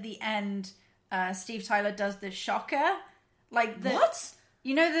apparently at the end, Steve Tyler does the shocker. Like the... What?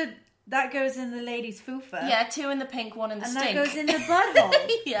 You know that goes in the lady's fufa? Yeah, 2 in the pink, 1 in the and stink. And that goes in the butthole.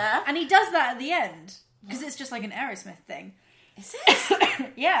 Yeah. And he does that at the end. Because it's just like an Aerosmith thing. Is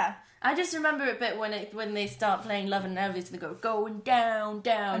it? Yeah. I just remember a bit when they start playing Love and Nervous and they go going down,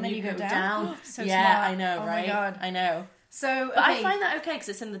 down. And then you go down? So yeah, smart. I know, Oh right? my God. I know. So, But I find that okay because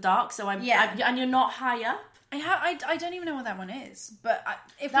it's in the dark, so and you're not high up. I don't even know what that one is. But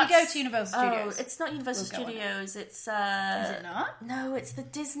if we go to Universal Studios... Oh, it's not Universal Studios. It's... Is it not? No, it's the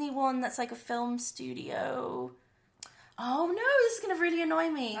Disney one that's like a film studio. Oh no, this is going to really annoy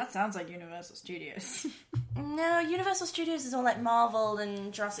me. That sounds like Universal Studios. No, Universal Studios is all like Marvel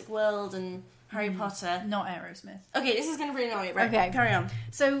and Jurassic World and Harry Potter. Not Aerosmith. Okay, this is going to really annoy me. Right, okay. Carry on.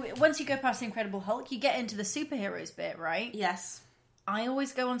 So once you go past the Incredible Hulk, you get into the superheroes bit, right? Yes. I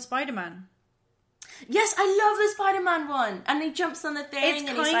always go on Spider-Man. Yes, I love the Spider-Man one. And he jumps on the thing. It's and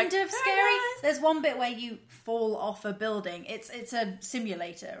kind he's like, of scary. There's one bit where you fall off a building. It's a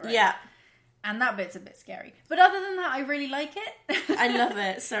simulator, right? Yeah. And that bit's a bit scary. But other than that, I really like it. I love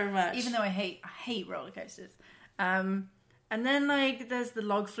it so much. Even though I hate roller coasters. And then, like, there's the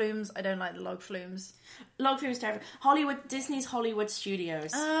log flumes. I don't like the log flumes. Log Flume's terrible. Disney's Hollywood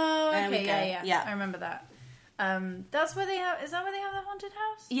Studios. Oh, There okay, we go. yeah. I remember that. That's where they have... Is that where they have the haunted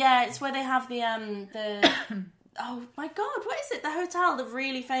house? Yeah, it's where they have the oh my god, what is it? The hotel, the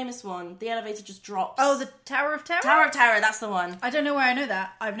really famous one. The elevator just drops. Oh, the Tower of Terror? Tower of Terror, that's the one. I don't know where I know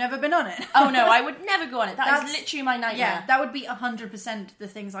that. I've never been on it. Oh no, I would never go on it. That's That's literally my nightmare. Yeah, that would be 100% the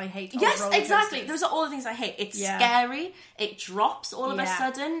things I hate. Yes, roller exactly. coasters. Those are all the things I hate. It's scary. It drops all of a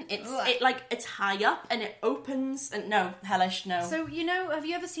sudden. It's high up and it opens and no, hellish, no. So, you know, have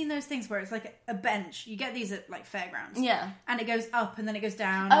you ever seen those things where it's like a bench? You get these at like fairgrounds. Yeah. And it goes up and then it goes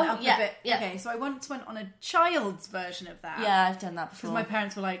down Oh, and up yeah, a bit. yeah. Okay, so I once went on a child's version of that. Yeah, I've done that before. Because my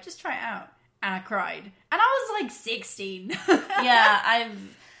parents were like, just try it out. And I cried. And I was like 16. Yeah,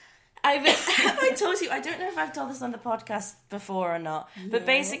 I've have I told you, I don't know if I've told this on the podcast before or not, but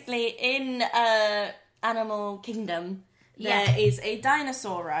basically in Animal Kingdom there is a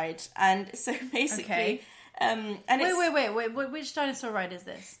dinosaur ride, and so basically and Wait, which dinosaur ride is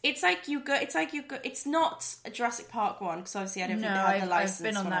this? it's like you go it's not a Jurassic Park one because obviously I don't think they have the license.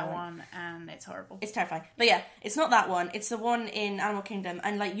 I've been on when that I went. one and it's horrible. It's terrifying. But yeah, it's not that one. It's the one in Animal Kingdom.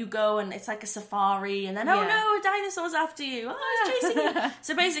 And like you go and it's like a safari and then, oh no, a dinosaur's after you. Oh, it's chasing you.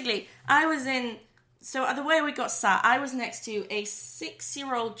 So basically, the way we got sat, I was next to a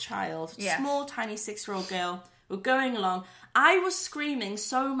 6-year-old child, small, tiny 6-year-old girl. We're going along. I was screaming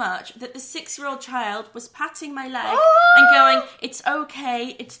so much that the 6-year-old child was patting my leg and going, it's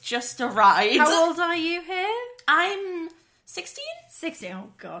okay, it's just a ride. How old are you here? I'm 16? 16. Oh,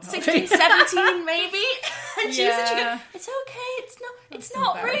 God. 16, 17 maybe. And she was going, it's okay, it's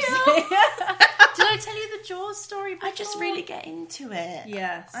not real. Did I tell you the Jaws story before? I just really get into it.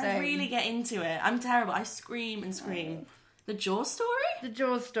 Yeah, I same. really get into it. I'm terrible. I scream and scream. The Jaws story? The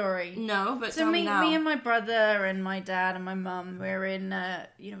Jaws story. No, but so tell me now. me and my brother and my dad and my mum, we're in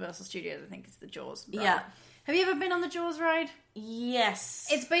Universal Studios. I think it's the Jaws ride. Yeah. Have you ever been on the Jaws ride? Yes.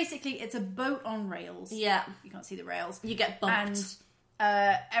 It's a boat on rails. Yeah. You can't see the rails. You get bumped.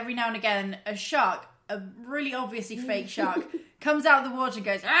 And every now and again, a shark, a really obviously fake shark, comes out of the water and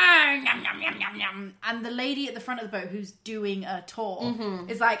goes, ah, yum, yum, yum, yum, yum. And the lady at the front of the boat who's doing a tour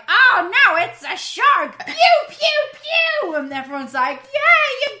is like, oh no, it's a shark! Pew, pew, pew! And everyone's like,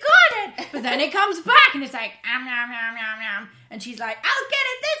 yeah, you got get it. But then it comes back and it's like, nom, nom, nom, nom. And she's like, I'll get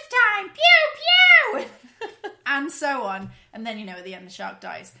it this time. Pew, pew. And so on. And then, at the end, the shark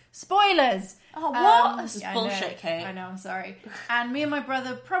dies. Spoilers. Oh, what? This is yeah, bullshit, Kate. I know, I'm sorry. And me and my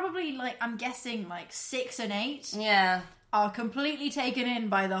brother, probably, I'm guessing, 6 and 8. Yeah. Are completely taken in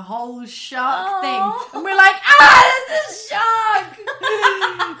by the whole shark thing. And we're like, there's a shark!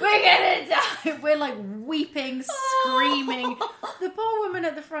 We're gonna die! We're weeping, screaming. The poor woman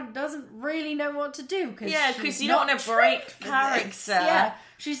at the front doesn't really know what to do. Because you don't want to break character. Yeah.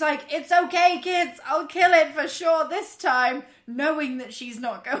 She's like, it's okay, kids, I'll kill it for sure this time, knowing that she's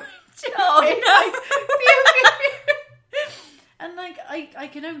not going to. Oh, no. And, I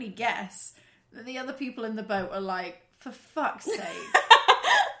can only guess that the other people in the boat are like, for fuck's sake.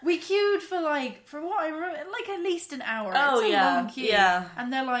 We queued for what I remember, at least an hour. Oh, it's a long queue. Yeah.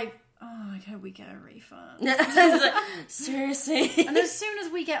 And they're like, I hope we get a refund. Seriously. And as soon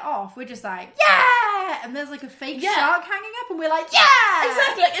as we get off, we're just like, yeah! And there's a fake shark hanging up, and we're like, yeah!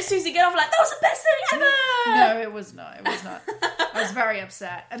 Exactly, as soon as you get off, that was the best thing ever! No, it was not. I was very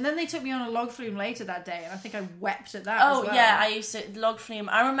upset. And then they took me on a log flume later that day, and I think I wept at that as well. Oh, yeah, I used to, log flume.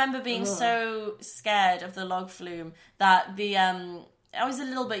 I remember being so scared of the log flume that I was a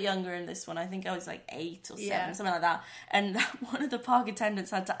little bit younger in this one. I think I was 8 or 7, something like that. And one of the park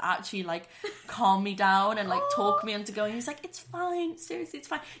attendants had to actually calm me down and talk me into going. He's like, it's fine, seriously, it's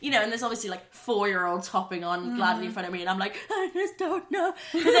fine. And there's obviously 4-year-olds hopping on gladly in front of me, and I'm like, I just don't know.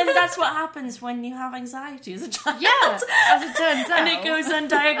 But then that's what happens when you have anxiety as a child. Yeah, as it turns out. And it goes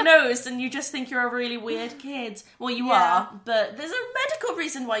undiagnosed, and you just think you're a really weird kid. Well, you are, but there's a medical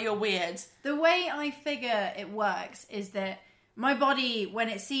reason why you're weird. The way I figure it works is that my body, when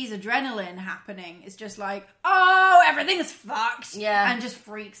it sees adrenaline happening, is just like, oh, everything's fucked. Yeah. And just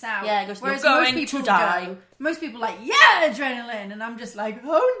freaks out. Yeah, it goes, whereas you're most going people to die. Most people are like, yeah, adrenaline. And I'm just like,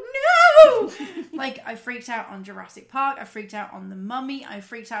 oh no! I freaked out on Jurassic Park. I freaked out on The Mummy. I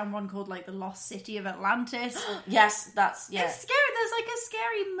freaked out on one called, The Lost City of Atlantis. Yes, that's, It's scary. There's, a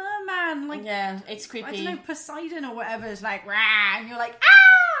scary merman. Yeah, it's creepy. I don't know, Poseidon or whatever is like, rah! And you're like, ah!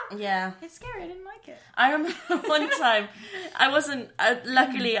 Yeah. It's scary. I didn't like it. I remember one time,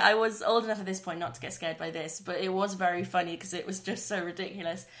 luckily I was old enough at this point not to get scared by this, but it was very funny because it was just so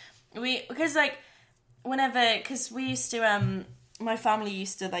ridiculous. Because we used to, my family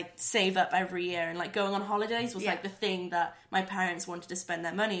used to save up every year, and going on holidays was the thing that my parents wanted to spend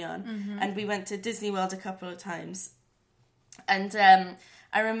their money on. Mm-hmm. And we went to Disney World a couple of times. And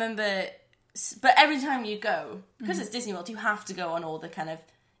I remember, but every time you go, because it's Disney World, you have to go on all the kind of,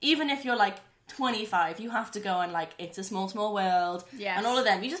 even if you're 25, you have to go on It's a Small, Small World, and all of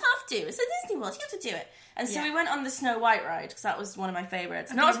them. You just have to. It's a Disney World. You have to do it. And so we went on the Snow White ride, because that was one of my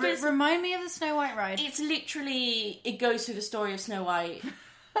favourites. Remind me of the Snow White ride. It's literally, it goes through the story of Snow White.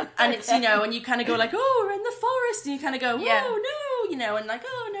 And it's, and you kind of go oh, we're in the forest, and you kind of go, whoa, no, and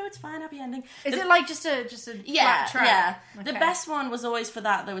oh, no, it's fine, happy ending. Is it just a flat track? Yeah. Okay. The best one was always for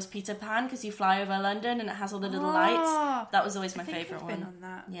that, there was Peter Pan, because you fly over London, and it has all the little lights. That was always my favourite one. Been on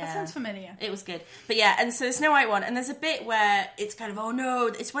that. Yeah. That sounds familiar. It was good. But yeah, and so the Snow White one, and there's a bit where it's kind of, oh no,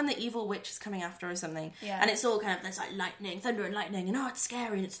 it's when the evil witch is coming after or something. Yeah. And it's all kind of, there's lightning, thunder and lightning, and it's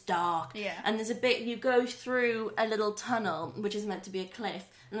scary and it's dark. Yeah. And there's a bit, you go through a little tunnel, which is meant to be a cliff.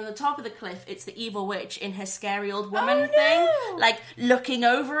 And on the top of the cliff, it's the evil witch in her scary old woman thing, looking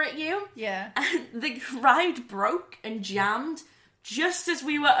over at you. Yeah. And the ride broke and jammed just as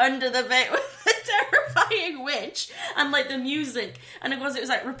we were under the bit with the terrifying witch and the music. And it was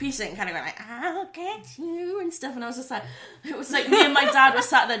repeating, kind of going I'll get you and stuff. And I was just it was me and my dad were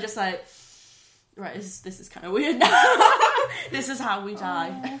sat there just right, this is kind of weird now. This is how we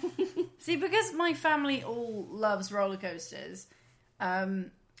die. See, because my family all loves roller coasters,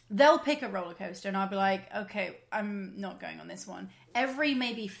 they'll pick a roller coaster and I'll be like, okay, I'm not going on this one. Every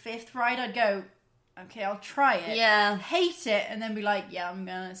maybe 5th ride I'd go, okay, I'll try it. Yeah. Hate it, and then be like, yeah, I'm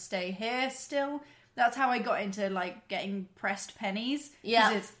gonna stay here still. That's how I got into getting pressed pennies. Yeah.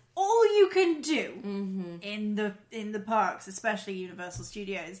 Because it's all you can do in the parks, especially Universal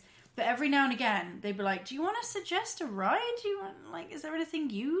Studios. But every now and again, they'd be like, do you want to suggest a ride? Do you want, is there anything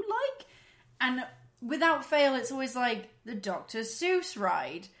you like? And without fail, it's always the Dr. Seuss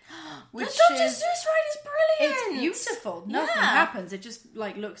ride. The Dr. Seuss ride is brilliant. It's beautiful. Nothing happens. It just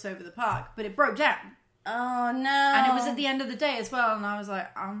looks over the park. But it broke down. Oh no. And it was at the end of the day as well. And I was like,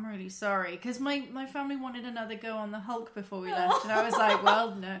 I'm really sorry. Because my family wanted another go on the Hulk before we left. And I was like,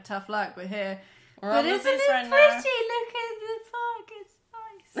 well, no, tough luck. We're here. But isn't it pretty? Look at the park. It's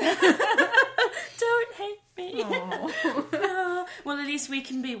nice. Don't hate me. No. Well, at least we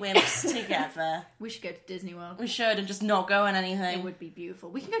can be wimps together. We should go to Disney World. We should, and just not go on anything. It would be beautiful.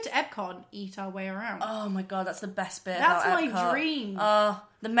 We can go to Epcot and eat our way around. Oh my god, that's the best bit That's about my Epcot. dream. Oh,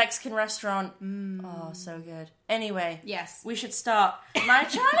 the Mexican restaurant. Oh, so good. Anyway. Yes. We should start my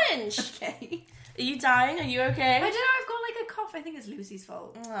challenge. Okay. Are you dying? Are you okay? I don't know, I've got like a cough. I think it's Lucy's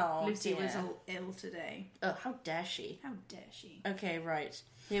fault. Oh, Lucy dear. was all ill today. Oh, how dare she? How dare she? Okay, right.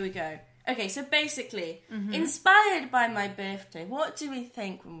 Here we go. Okay, so basically, inspired by my birthday, what do we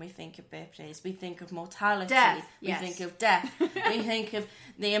think when we think of birthdays? We think of mortality. Death, We yes. think of death. We think of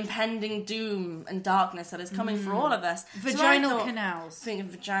the impending doom and darkness that is coming for all of us. Vaginal canals. Think of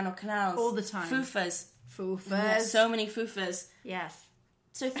vaginal canals. All the time. Foofers. Foofers. So many foofers. Yes.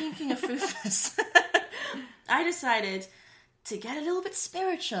 So thinking of foofers, I decided to get a little bit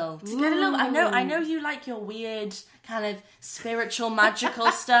spiritual. To get a little. I know you like your weird kind of spiritual,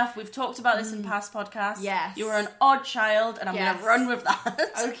 magical stuff. We've talked about this in past podcasts. Yes. You were an odd child, and I'm going Yes. to run with that.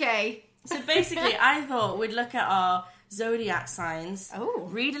 Okay. So basically, I thought we'd look at our zodiac signs, Oh.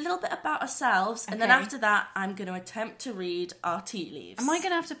 read a little bit about ourselves, and then Okay. after that, I'm going to attempt to read our tea leaves. Am I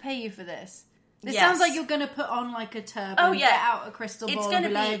going to have to pay you for this? This Yes. sounds like you're going to put on like a turban, Oh, yeah. get out a crystal ball, It's going to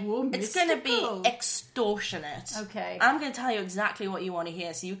and be, be like, whoa, it's going to mystical. be extortionate. Okay. I'm going to tell you exactly what you want to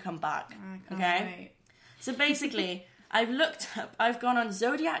hear, so you come back. I can't Okay. wait. So basically, I've gone on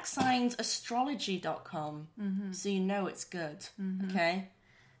zodiacsignsastrology.com, so you know it's good. Okay.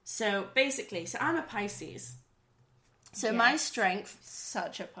 So basically, I'm a Pisces. So my Yes. strength.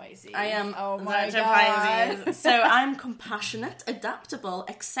 Such a Pisces. I am Oh my such a god. Pisces. So I'm compassionate, adaptable,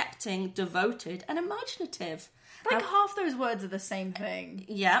 accepting, devoted, and imaginative. Like half those words are the same thing.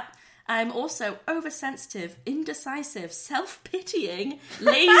 Yep. I'm also oversensitive, indecisive, self-pitying,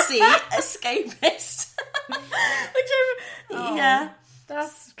 lazy, escapist. Yeah.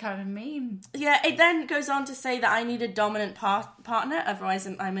 That's kind of mean. Yeah, it then goes on to say that I need a dominant partner, otherwise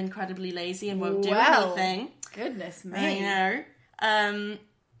I'm incredibly lazy and won't do anything. Goodness me. I know.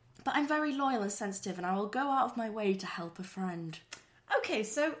 But I'm very loyal and sensitive, and I will go out of my way to help a friend. Okay,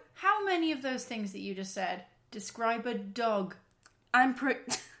 so how many of those things that you just said describe a dog? I'm pretty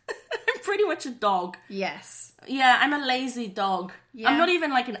much a dog. Yes. Yeah, I'm a lazy dog. Yeah. I'm not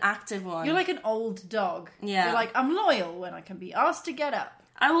even like an active one. You're like an old dog. Yeah. You're like, I'm loyal when I can be asked to get up.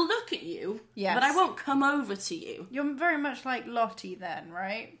 I will look at you, Yes. but I won't come over to you. You're very much like Lottie then,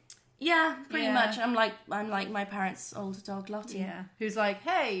 right? Yeah, pretty Yeah. much. I'm like my parents' older dog Lottie. Yeah. Who's like,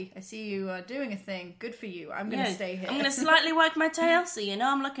 hey, I see you doing a thing. Good for you. I'm going to stay here. I'm going to slightly wag my tail so you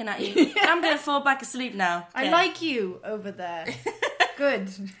know I'm looking at you. I'm going to fall back asleep now. I Okay. like you over there. Good.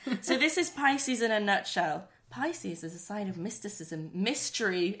 So this is Pisces in a nutshell. Pisces is a sign of mysticism,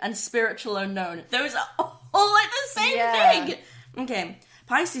 mystery, and spiritual unknown. Those are all like the same Yeah. thing. Okay.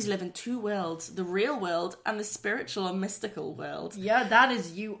 Pisces live in two worlds, the real world and the spiritual and mystical world. Yeah, that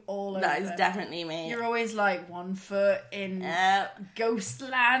is you all over. That is definitely me. You're always like 1 foot in ghost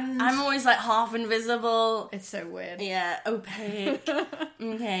land. I'm always like half invisible. It's so weird. Yeah, opaque.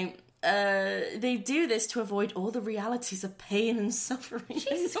 Okay. They do this to avoid all the realities of pain and suffering.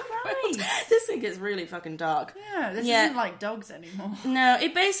 Jesus Christ. This thing gets really fucking dark. Yeah, this Yeah. isn't like dogs anymore. No,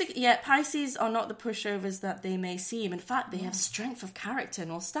 it basically, Pisces are not the pushovers that they may seem. In fact, they have strength of character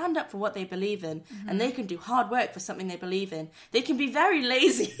and will stand up for what they believe in, and they can do hard work for something they believe in. They can be very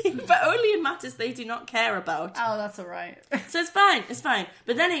lazy, but only in matters they do not care about. Oh, that's alright. So it's fine.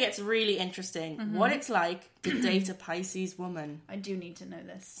 But then it gets really interesting. What it's like to date a Pisces woman. I do need to know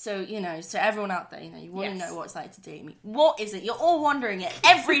this. So, so everyone out there, you want Yes. to know what it's like to date me. What is it? You're all wondering it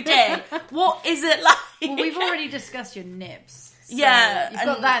every day. What is it like? Well, we've already discussed your nibs. So Yeah, you've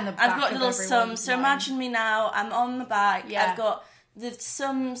got that in the back I've got of little everyone's sums. So mind. imagine me now. I'm on the back. Yeah. I've got the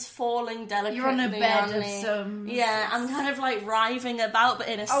sums falling delicately. You're on a bed on of me. sums. Yeah, I'm kind of like writhing about, but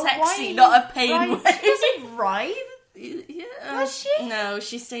in a Oh, why sexy, are you not a pain writhe- way. She doesn't writhe? Yeah. Does she? No,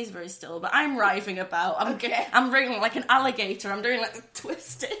 she stays very still, but I'm writhing about. Okay. I'm wriggling like an alligator. I'm doing like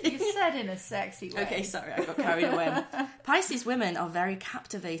twisting. You said in a sexy way. Okay, sorry, I got carried away. Pisces women are very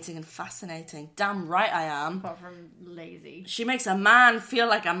captivating and fascinating. Damn right I am. Apart from lazy. She makes a man feel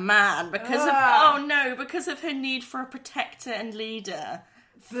like a man because because of her need for a protector and leader.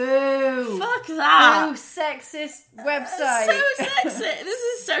 Boo! Fuck that. Boo, sexist website. So sexist. This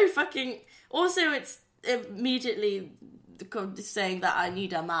is so fucking. Also, it's immediately saying that I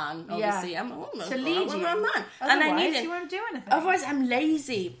need a man. Obviously, I'm a woman. To lead I'm you. a man, Otherwise, and I need it. you won't do anything. Otherwise, I'm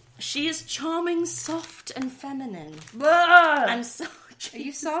lazy. She is charming, soft, and feminine. Blah! I'm so allergies. Are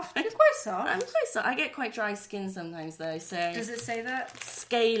you soft? You're quite soft. I'm quite soft. I get quite dry skin sometimes, though, so... Does it say that?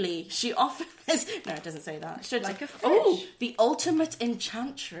 Scaly. She often is... No, it doesn't say that. It should like a fish. Oh, the ultimate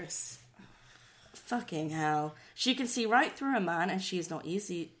enchantress. Fucking hell. She can see right through a man, and she is not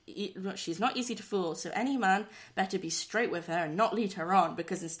easy... She's not easy to fool, so any man better be straight with her and not lead her on,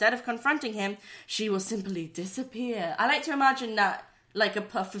 because instead of confronting him, she will simply disappear. I like to imagine that like a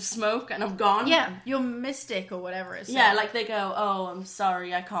puff of smoke and I'm gone. Yeah, you're mystic or whatever it's Yeah, like they go, oh, I'm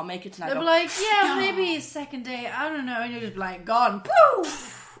sorry, I can't make it tonight. They'll be like, yeah, maybe a second day, I don't know, and you're just like, gone,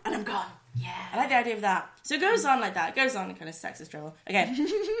 poof, and I'm gone. Yeah. I like the idea of that. So it goes on like that. It goes on in kind of sexist trouble. Okay.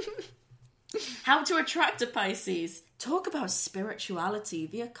 How to attract a Pisces. Talk about spirituality,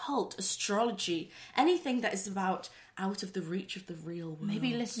 the occult, astrology, anything that is about out of the reach of the real world.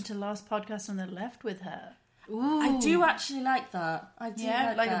 Maybe listen to last podcast on the left with her. Ooh. I do actually like that. I do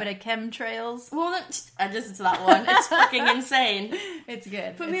like a that. bit of chemtrails. Well, I listened to that one. It's fucking insane. It's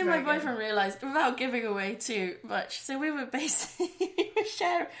good. But me and my boyfriend realised, without giving away too much, so we were basically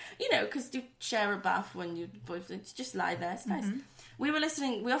share, because you share a bath when your boyfriend just lie there. It's nice. We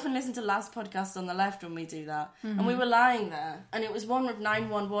often listen to last podcast on the left when we do that. And we were lying there, and it was one with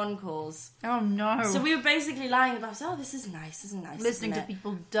 911 calls. Oh no. So we were basically lying about, this is nice, Listening to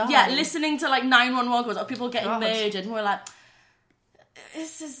people die. Yeah, listening to like 911 calls, or people getting murdered, and we're like,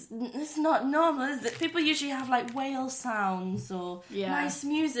 it's not normal, is it? People usually have like whale sounds or nice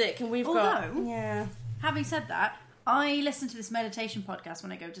music, and we've got... Yeah. Having said that, I listen to this meditation podcast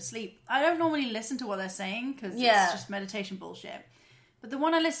when I go to sleep. I don't normally listen to what they're saying, because it's just meditation bullshit. But the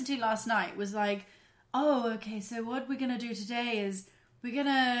one I listened to last night was like, oh, okay, so what we're going to do today is we're going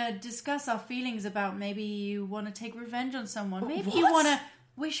to discuss our feelings about maybe you want to take revenge on someone. Maybe you want to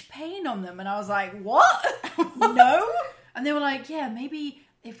wish pain on them. And I was like, what? No? And they were like, yeah, maybe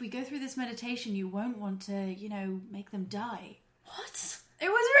if we go through this meditation, you won't want to, make them die. What? It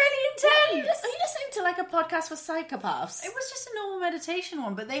was really intense. Are you listening to like a podcast for psychopaths? It was just a normal meditation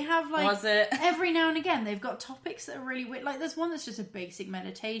one, but they have like... Was it? Every now and again, they've got topics that are really weird. Like there's one that's just a basic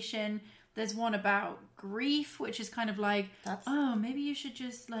meditation. There's one about grief, which is kind of like, maybe you should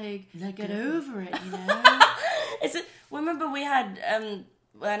just like get over it, Is it? Remember we had,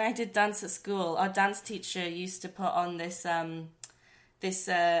 when I did dance at school, our dance teacher used to put on this, again,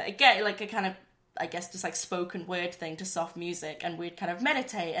 like a kind of, I guess, just like spoken word thing to soft music, and we'd kind of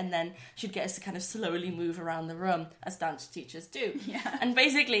meditate, and then she'd get us to kind of slowly move around the room, as dance teachers do. Yeah. And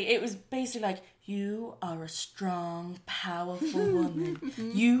basically, it was basically like, you are a strong, powerful woman.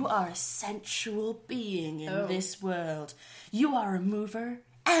 You are a sensual being in this world. You are a mover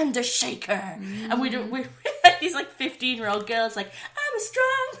and a shaker. And we're like these like 15-year-old girls like, I'm a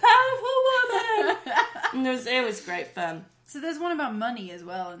strong, powerful woman. And it was great fun. So there's one about money as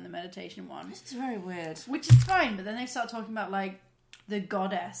well in the meditation one. This is very weird. Which is fine, but then they start talking about, like, the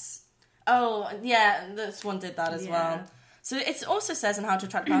goddess. Oh, yeah, this one did that as well. So it also says in How to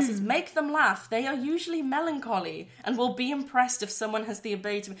Attract Pisces, make them laugh. They are usually melancholy and will be impressed if someone has the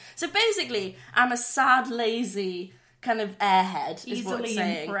ability to... So basically, I'm a sad, lazy kind of airhead, is what it's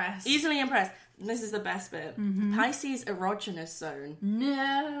saying. Easily impressed. This is the best bit. Pisces erogenous zone.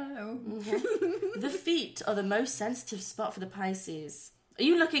 No. The feet are the most sensitive spot for the Pisces. Are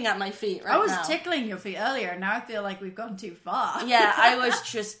you looking at my feet right now? I was tickling your feet earlier. Now I feel like we've gone too far. Yeah, I was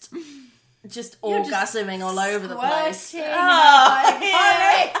just orgasming all over the place. Oh,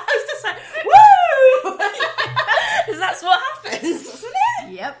 yeah. I was just like, woo! Because that's what happens, isn't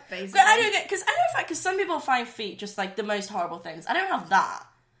it? Yep, basically. But I don't get, because some people find feet just like the most horrible things. I don't have that.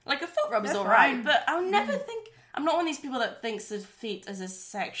 Like a foot rub is alright, but I'll never think... I'm not one of these people that thinks of feet as a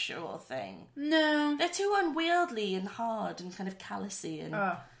sexual thing. No. They're too unwieldy and hard and kind of callousy and...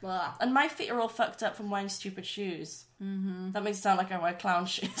 And my feet are all fucked up from wearing stupid shoes. Mm-hmm. That makes it sound like I wear clown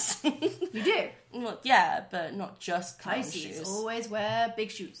shoes. You do? Well, yeah, but not just clown Pisces shoes. always wear big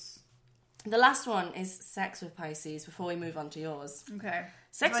shoes. The last one is sex with Pisces before we move on to yours. Okay.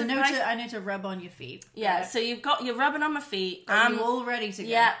 Sex so with I need to rub on your feet. Yeah, so you're rubbing on my feet. I'm all ready to go.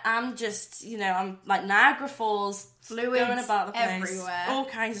 Yeah, I'm just, I'm like Niagara Falls. Fluids going about the place. everywhere. All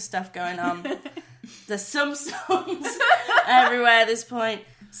kinds of stuff going on. There's some songs everywhere at this point.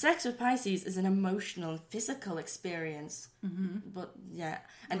 Sex with Pisces is an emotional and physical experience. Mm-hmm. But, yeah.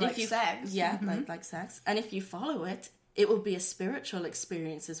 And like if you, sex. Yeah, like sex. And if you follow it, it will be a spiritual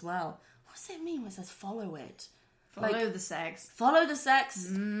experience as well. What does it mean when it says follow it? Follow the sex. Follow the sex.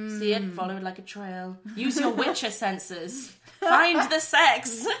 See it, follow it like a trail. Use your Witcher senses. Find the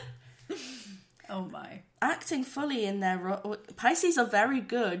sex. Oh my. Acting fully in their... Pisces are very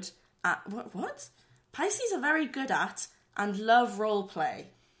good at... What? Pisces are very good at and love role play.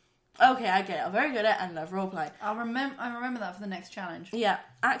 Okay, I get it. I'm very good at and love roleplay. I remember that for the next challenge. Yeah,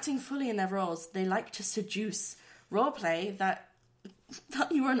 acting fully in their roles. They like to seduce. Roleplay that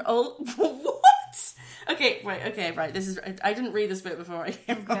you were an old... What? Okay, right. This is... I didn't read this bit before I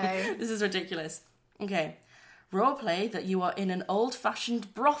came on. This is ridiculous. Okay. Roleplay that you are in an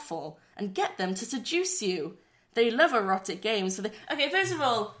old-fashioned brothel and get them to seduce you. They love erotic games. So okay, first of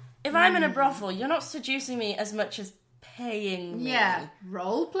all, if I'm in a brothel, you're not seducing me as much as paying me. Yeah,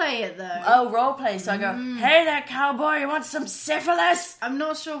 roleplay it though. Oh, roleplay. So I go, hey there, cowboy, you want some syphilis? I'm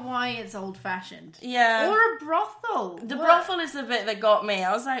not sure why it's old-fashioned. Yeah. Or a brothel. The brothel is the bit that got me.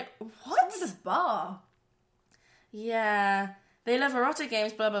 I was like, what? It's a bar. Yeah. They love erotic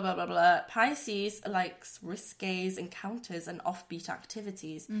games, blah, blah, blah, blah, blah. Pisces likes risques, encounters, and offbeat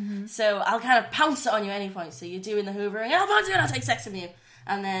activities. Mm-hmm. So I'll kind of pounce it on you at any point. So you're doing the hoovering, I'll pounce it and I'll take sex from you.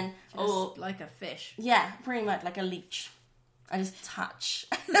 And then... Just like a fish. Yeah, pretty much like a leech. I just touch.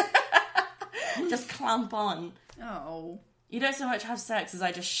 Just clamp on. Oh. You don't so much have sex as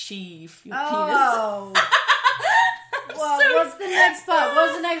I just sheave your penis. Well, So- what's the next part?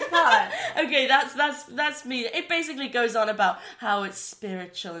 What's the next part? Okay, that's me. It basically goes on about how it's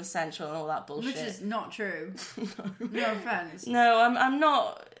spiritual and sensual and all that bullshit. Which is not true. No offense. No, I'm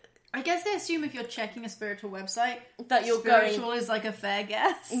not. I guess they assume if you're checking a spiritual website That you're spiritual going... is like a fair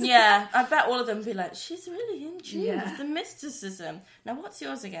guess. Yeah, I bet all of them be like, she's really in tune Yeah. with the mysticism. Now, what's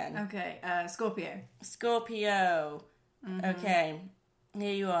yours again? Okay, Scorpio. Scorpio. Mm-hmm. Okay,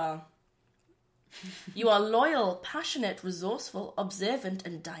 here you are. You are loyal, passionate, resourceful, observant,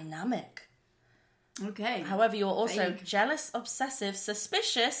 and dynamic. Okay. However, you're also Vague. jealous, obsessive,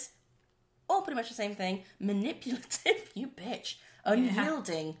 suspicious, all pretty much the same thing, manipulative, you bitch,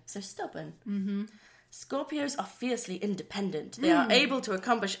 unyielding, so stubborn. Mm-hmm. Scorpios are fiercely independent. They are able to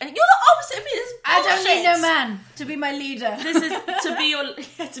accomplish... And you're the opposite of me, this is I don't bullshit. need no man to be my leader. This is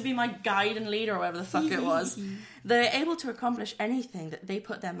to be my guide and leader, or whatever the fuck it was. They're able to accomplish anything that they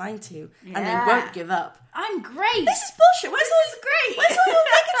put their mind to, and they Yeah. won't give up. I'm great. This is bullshit. This is great. Where's all your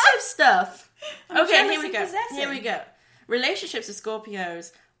negative stuff? Okay, jealous here we and go. possessive. Here we go. Relationships with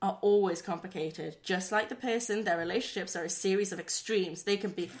Scorpios are always complicated. Just like the person, their relationships are a series of extremes. They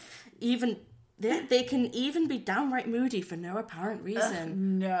can be even... They can even be downright moody for no apparent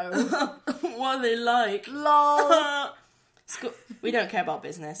reason. No. What are they like? Lol. We don't care about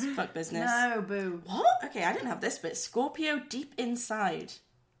business. Fuck business. No, boo. What? Okay, I didn't have this bit. Scorpio deep inside.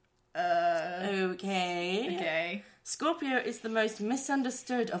 Okay. Okay. Scorpio is the most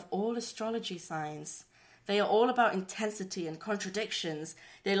misunderstood of all astrology signs. They are all about intensity and contradictions.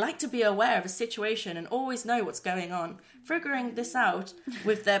 They like to be aware of a situation and always know what's going on, figuring this out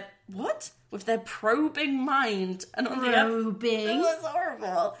with their... What? With their probing mind. And on the other... Probing? That's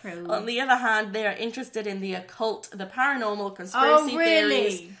horrible. Probe. On the other hand, they are interested in the occult, the paranormal, conspiracy Oh,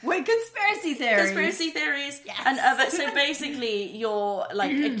 really? theories. Wait, conspiracy theories. Conspiracy theories. Yes. And other... So basically, you're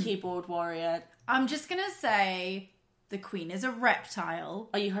like a keyboard warrior. I'm just gonna say the queen is a reptile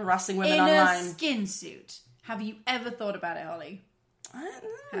Are you harassing women in online? a skin suit. Have you ever thought about it, Holly?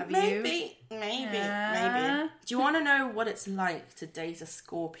 Have maybe, you? maybe. Yeah. Do you want to know what it's like to date a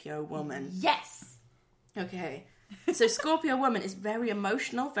Scorpio woman? Yes. Okay. So Scorpio woman is very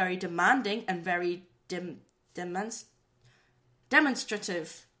emotional, very demanding, and very demonstrative.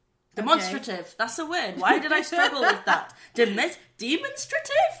 Demonstrative. That's a word. Why did I struggle with that?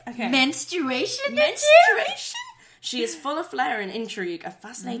 Demonstrative? Okay. Menstruation? Menstruation? She is full of flair and intrigue, a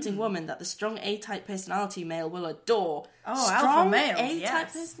fascinating woman that the strong A-type personality male will adore. Oh, strong alpha males, A-type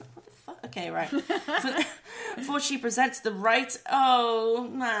yes. person. What the fuck? Okay, right. For she presents the right... Oh,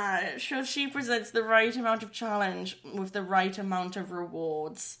 nah. Sure, she presents the right amount of challenge with the right amount of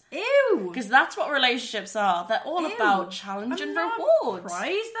rewards. Ew. Because that's what relationships are. They're all Ew. about challenge I'm and not rewards.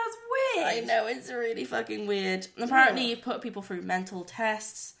 surprised. That's weird. I know, it's really fucking weird. Apparently, you put people through mental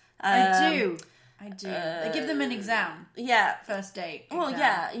tests. I do. They give them an exam. Yeah. First date. Well, exam.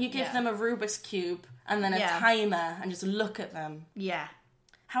 yeah, you give them a Rubik's Cube and then a Yeah. timer and just look at them. Yeah.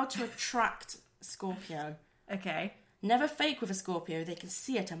 How to attract Scorpio. Okay. Never fake with a Scorpio, they can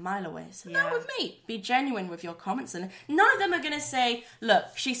see it a mile away. So Yeah. not with me. Be genuine with your comments, and none of them are going to say, look,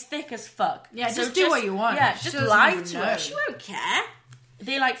 she's thick as fuck. Yeah, So just do what you want. Yeah, She just doesn't lie even to know. her. She won't care.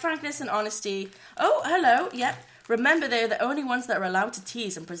 They like frankness and honesty. Oh, hello, yep. Remember, they're the only ones that are allowed to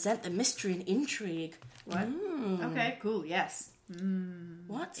tease and present the mystery and intrigue. What? Okay, cool, yes.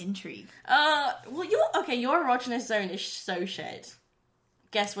 What? Intrigue. Well, your erogenous zone is so shit.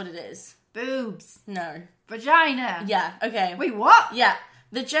 Guess what it is? Boobs. No. Vagina. Yeah, okay. Wait, what? Yeah.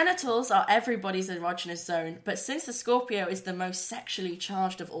 The genitals are everybody's erogenous zone, but since the Scorpio is the most sexually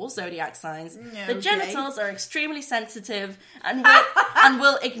charged of all zodiac signs, the genitals are extremely sensitive and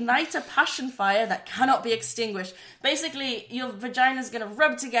will ignite a passion fire that cannot be extinguished. Basically, your vagina's going to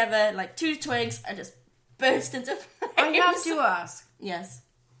rub together like two twigs and just burst into flames. I have to ask. Yes.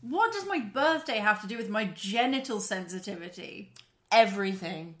 What does my birthday have to do with my genital sensitivity?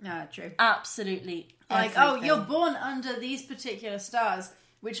 Everything. Ah, true. Absolutely Like, everything. you're born under these particular stars,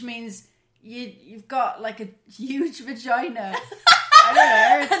 which means you've got like a huge vagina. I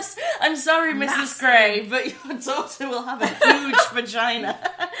don't know. I'm sorry, Mrs. massive. Gray, but your daughter will have a huge vagina.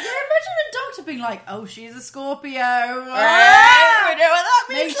 Yeah, imagine a doctor being like, "Oh, she's a Scorpio. We know what that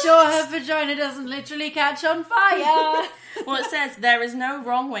means. Make sure her vagina doesn't literally catch on fire." Well, it says there is no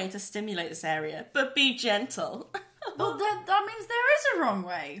wrong way to stimulate this area, but be gentle. Well, that means there is a wrong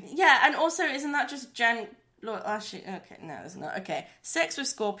way. Yeah, and also, isn't that just actually, okay, no, it's not. Okay, sex with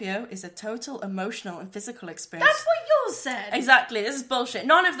Scorpio is a total emotional and physical experience. That's what yours said. Exactly, this is bullshit.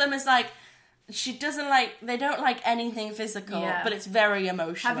 None of them is like, they don't like anything physical, but it's very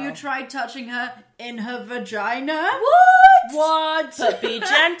emotional. Have you tried touching her in her vagina? What? But be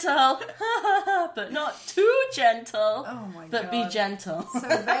gentle. But not too gentle. Oh my but God. be gentle. So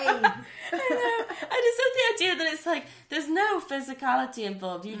vague. I just love the idea that it's like, there's no physicality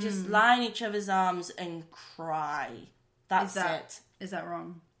involved. You just lie in each other's arms and cry. That's it. Is that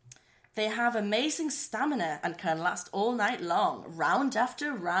wrong? They have amazing stamina and can last all night long, round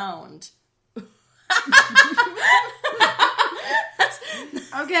after round.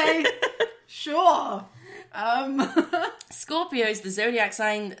 Okay. Sure. Scorpio is the zodiac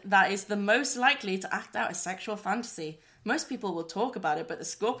sign that is the most likely to act out a sexual fantasy. Most people will talk about it, but the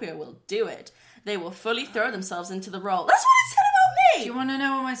Scorpio will do it. They will fully throw themselves into the role. That's what it said about me! Do you want to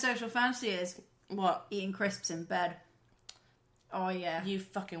know what my sexual fantasy is? What? Eating crisps in bed. Oh, yeah. You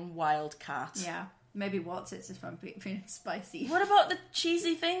fucking wild cat. Yeah. Maybe what's it if I'm feeling spicy. What about the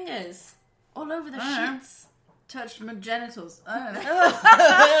cheesy fingers? All over the sheets. Touched my genitals. I don't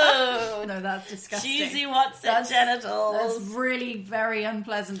know. No, that's disgusting. Cheesy what's it genitals. That's really very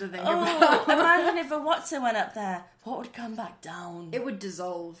unpleasant to think Oh, about. imagine if a what's it went up there. What would come back down? It would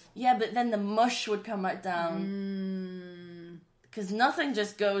dissolve. Yeah, but then the mush would come back down. Because nothing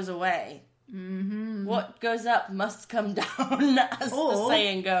just goes away. Mm-hmm. What goes up must come down, as the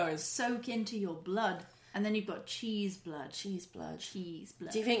saying goes. Soak into your blood. And then you've got cheese blood. Cheese blood. Cheese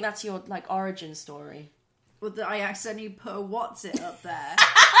blood. Do you think that's your, origin story? Well, I accidentally put a what's it up there.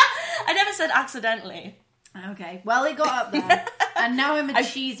 I never said accidentally. Okay. Well, it got up there. And now I'm a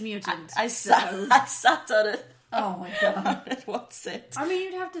cheese mutant. I sat on it. Oh my God. What's it? I mean,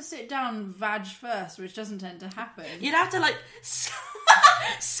 you'd have to sit down vag first, which doesn't tend to happen. You'd have to,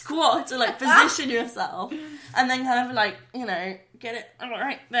 squat to, position yourself. And then kind of, get it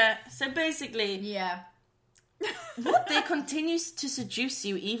right there. So basically... Yeah. They continue to seduce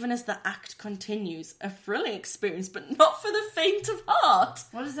you even as the act continues. A thrilling experience, but not for the faint of heart.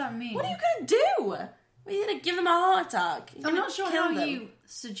 What does that mean? What are you going to do? Are you going to give them a heart attack? I'm not sure how you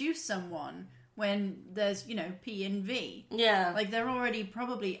seduce someone when there's, P and V. Yeah. They're already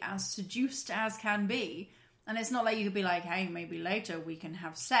probably as seduced as can be. And it's not like you could be like, hey, maybe later we can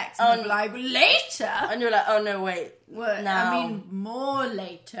have sex. And they'll be like, later? And you're like, oh, no, wait. What? Now. I mean, more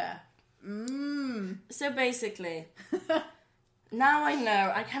later. So basically, now I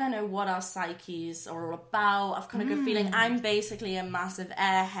know, I kind of know what our psyches are all about. I've kind of got a feeling I'm basically a massive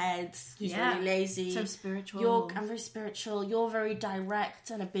airhead who's really lazy. So spiritual. I'm very spiritual. You're very direct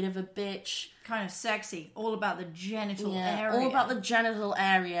and a bit of a bitch. Kind of sexy. All about the genital area. All about the genital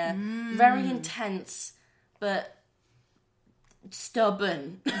area. Very intense, but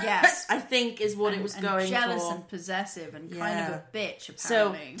stubborn. Yes. I think is what it was going for. Jealous and possessive and kind of a bitch,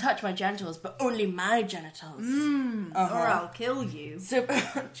 apparently. So, touch my genitals, but only my genitals. Or I'll kill you. So,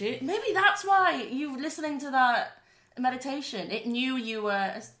 maybe that's why you listening to that meditation. It knew you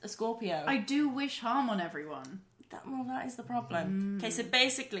were a Scorpio. I do wish harm on everyone. That is the problem. Okay, so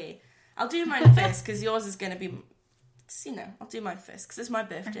basically, I'll do mine first, because yours is going to be... I'll do mine first, because it's my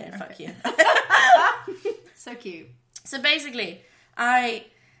birthday, and fuck you. So cute. So basically, I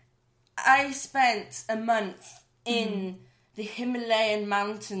spent a month in the Himalayan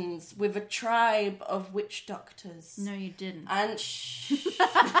mountains with a tribe of witch doctors. No, you didn't. And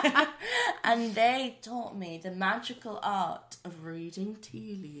and they taught me the magical art of reading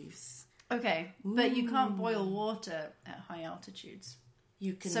tea leaves. Okay, but you can't boil water at high altitudes.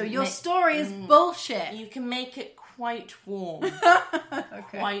 You can. So your story is bullshit. You can make it quite warm. Okay.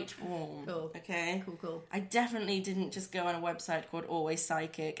 quite warm. Cool. Okay? Cool. I definitely didn't just go on a website called Always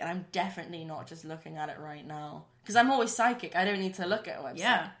Psychic, and I'm definitely not just looking at it right now. Because I'm always psychic. I don't need to look at a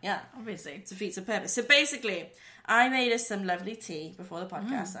website. Yeah. Obviously. It defeats the purpose. So basically, I made us some lovely tea before the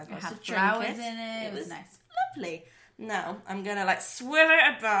podcast. I got had to drink flowers it. in it. It was nice. Lovely. Now, I'm going to like swill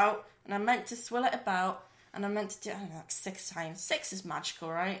it about, and I meant to swill it about, and I meant to do it, I don't know, like 6 times. 6 is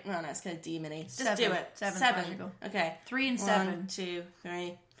magical, right? No, it's kind of demony. Just 7. do it. 7's 7. magical. Okay. 3 and 7. 1, 2,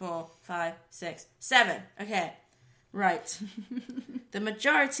 3, 4, 5, 6, 7. Okay. Right. The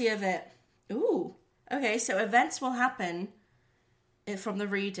majority of it. Ooh. Okay, so events will happen from the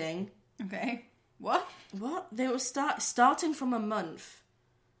reading. Okay. What? They will starting from a month.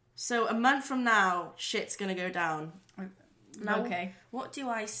 So a month from now, shit's gonna go down. Now, okay. What do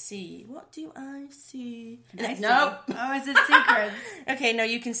I see? No. Oh, is it secrets? Okay, no,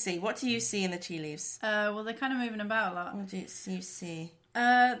 you can see. What do you see in the tea leaves? Well, they're kind of moving about a lot. What do you see?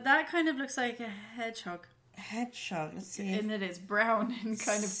 That kind of looks like a hedgehog. Hedgehog. Let's see. In that it's brown and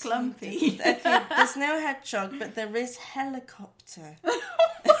kind of clumpy. Okay, there's no hedgehog, but there is helicopter. How is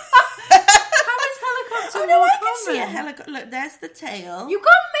helicopter? Oh no, I can see a helicopter. Look, there's the tail. You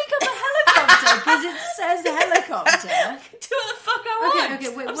can't make up a helicopter because it says helicopter. I can do what the fuck I want. Okay,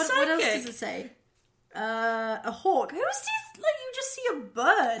 wait. I'm What else does it say? A hawk. Who sees like you just see a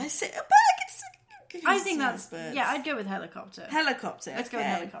bird? I see a bird. I think that's birds. Yeah. I'd go with helicopter. Helicopter. Let's go with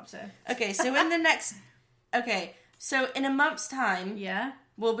helicopter. Okay, so in the next. Okay, so in a month's time. Yeah.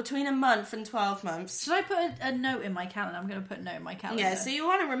 Well, between a month and 12 months. Should I put a note in my calendar? I'm going to put a note in my calendar. Yeah, so you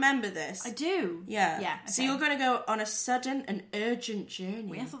want to remember this. I do. Yeah. Yeah. Okay. So you're going to go on a sudden and urgent journey.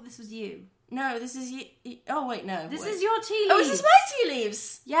 Wait, I thought this was you. No, this is you. Oh, wait, no. This is your tea leaves. Oh, this is my tea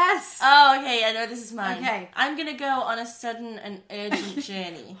leaves. Yes. Oh, okay, I know this is mine. Okay. I'm going to go on a sudden and urgent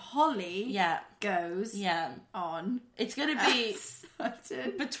journey. Holly goes on. It's going to be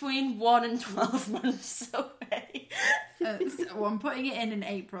between 1 and 12 months away. So I'm putting it in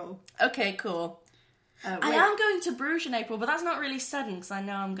April. Okay, cool. I am going to Bruges in April, but that's not really sudden because I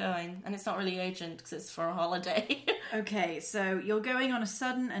know I'm going, and it's not really urgent because it's for a holiday. Okay, so you're going on a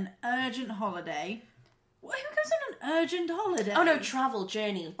sudden and urgent holiday. Who goes on an urgent holiday? Oh no, travel,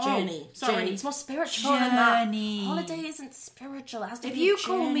 journey. Sorry. It's more spiritual than that. Holiday isn't spiritual. It has to be a journey. If you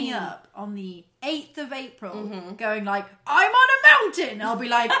call me up on the 8th of April, going like, I'm on a mountain, I'll be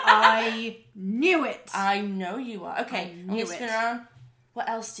like, I knew it. I know you are. Okay, I'm going to spin around. What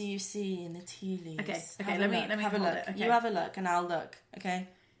else do you see in the tea leaves? Okay, let me have a look. Okay. You have a look and I'll look, okay?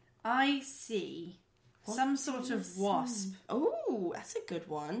 I see some sort of wasp. Oh, that's a good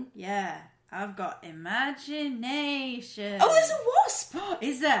one. Yeah, I've got imagination. Oh, there's a wasp!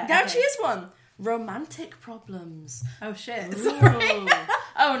 Is there? There actually is one. Romantic problems. Oh shit. Sorry.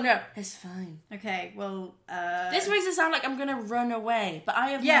 Oh no, it's fine. Okay, well, this makes it sound like I'm gonna run away, but I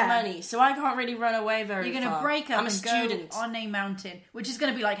have no money, so I can't really run away very far. You're gonna break up I'm a and student. go on a mountain, which is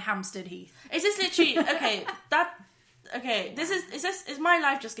gonna be like Hampstead Heath. Is this literally is my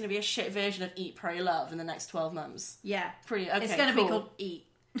life just gonna be a shit version of Eat, Pray, Love in the next 12 months? Yeah. Pretty okay. It's gonna be called Eat.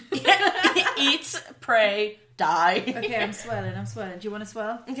 Eat, pray, die. Okay, I'm swirling. Do you want to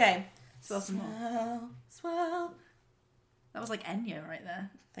swirl? Okay. Swirl some more. Swirl. That was like Enya right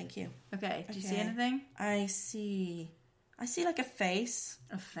there. Thank you. Okay, do you see anything? I see like a face.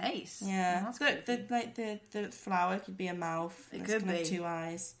 A face? Yeah. Oh, look, the flower could be a mouth. It could be. 2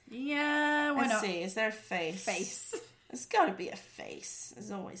 eyes. Yeah, why not? Let's see, is there a face? Face. There's got to be a face.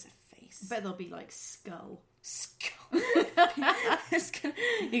 There's always a face. I bet there'll be like skull.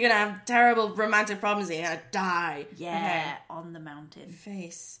 You're gonna have terrible romantic problems and you're gonna die. Yeah, on the mountain.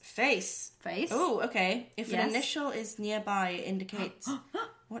 Face. Oh, okay. If an initial is nearby, it indicates.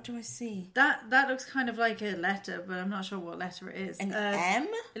 What do I see? That looks kind of like a letter, but I'm not sure what letter it is. An M?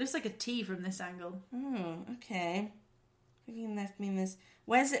 It looks like a T from this angle. Oh, okay. Looking left means.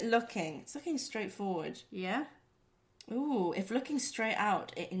 Where's it looking? It's looking straight forward. Yeah. Ooh, if looking straight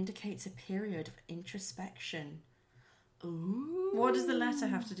out, it indicates a period of introspection. Ooh. What does the letter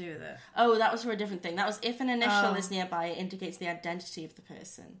have to do with it? Oh, that was for a different thing. That was if an initial is nearby, it indicates the identity of the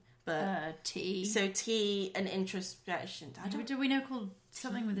person. But T. So T and introspection. Do we know called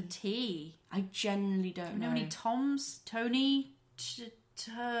something with a T? I genuinely don't know. Do we know any Toms? Tony?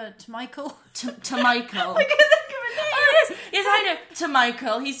 Michael? To Michael. I can't think of a name. Yes, I know. To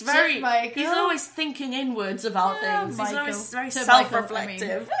Michael. He's very. Michael. He's always thinking inwards about things. Michael. He's always very To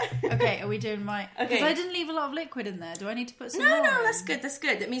self-reflective. Michael, Okay, are we doing my? Okay. Because I didn't leave a lot of liquid in there. Do I need to put some? No, more in? that's good. That's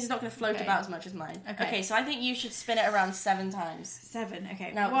good. That means it's not going to float about as much as mine. Okay, so I think you should spin it around 7 times. 7.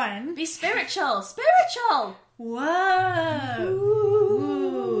 Okay. Now, 1. Be spiritual. Spiritual. Whoa.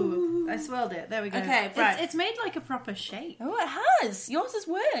 Ooh. I swirled it. There we go. Okay, right. It's made like a proper shape. Oh, it has. Yours has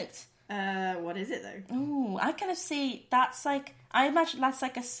worked. What is it though? Oh, I kind of see that's like, I imagine that's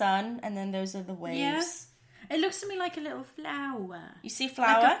like a sun, and then those are the waves. Yeah. It looks to me like a little flower. You see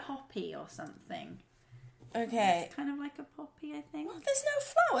flower? Like a poppy or something. Okay. It's kind of like a poppy, I think. Well, there's no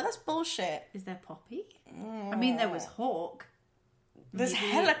flower. That's bullshit. Is there poppy? I mean, there was hawk. There's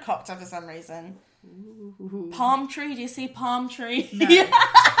helicopter for some reason. Ooh. Palm tree. Do you see palm tree? No. No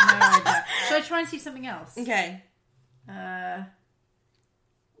idea. Should I try and see something else? Okay.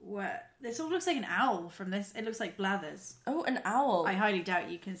 Where this all looks like an owl from this. It looks like Blathers. Oh, an owl. I highly doubt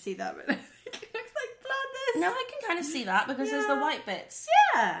you can see that, but it looks like Blathers. No, I can kind of see that because there's the white bits.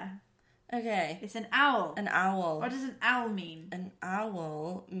 Yeah. Okay. It's an owl. An owl. What does an owl mean? An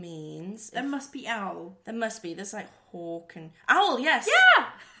owl means... There must be owl. There must be. There's like hawk and... Owl, yes! Yeah!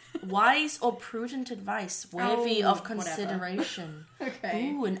 Wise or prudent advice, worthy of consideration.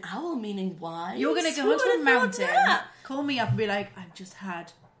 Okay. Ooh, an owl meaning wise. You're going to go onto a mountain, call me up and be like, I've just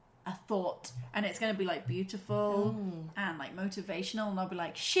had a thought. And it's going to be like beautiful and like motivational. And I'll be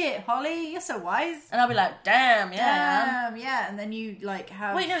like, shit, Holly, you're so wise. And I'll be like, damn, yeah. Damn, yeah. And then you like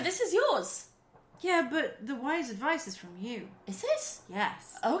have... Wait, no, this is yours. Yeah, but the wise advice is from you. Is it?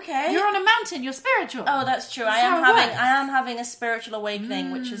 Yes. Okay. You're on a mountain. You're spiritual. Oh, that's true. That's I am having a spiritual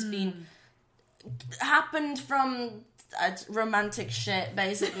awakening, which has been happened from romantic shit,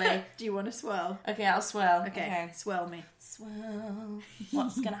 basically. Do you want to swirl? Okay, I'll swirl. Okay. Swirl me. Swirl.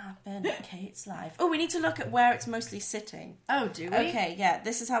 What's gonna happen at Kate's life? Oh, we need to look at where it's mostly sitting. Oh, do we? Okay, yeah.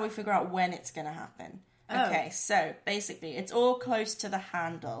 This is how we figure out when it's gonna happen. Oh. Okay, so basically, it's all close to the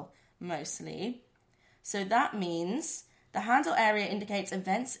handle, mostly. So that means the handle area indicates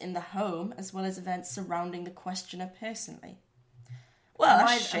events in the home as well as events surrounding the questioner personally. Well, am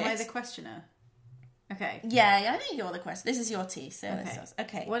I the questioner? Okay. Yeah, I think you're the questioner. This is your tea, so Okay.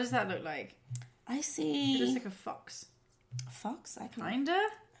 Okay. What does that look like? I see... It looks like a fox. A fox? I can kind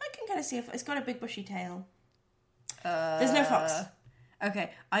of see it's got a big bushy tail. There's no fox.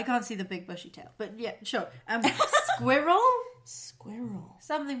 Okay, I can't see the big bushy tail, but yeah, sure. Squirrel? Squirrel.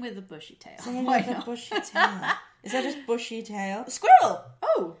 Something with a bushy tail. Something with a bushy tail. Is that just bushy tail? Squirrel!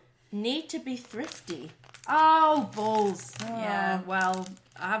 Oh! Need to be thrifty. Oh, balls. Oh. Yeah, well,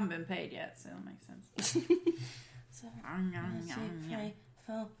 I haven't been paid yet, so that makes sense.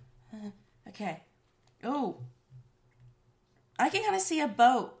 Okay. Oh. I can kind of see a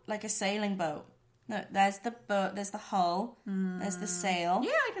boat, like a sailing boat. No, there's the boat, there's the hull, there's the sail.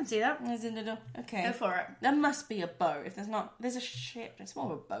 Yeah, I can see that. Okay. Go for it. There must be a boat. If there's not, there's a ship. It's more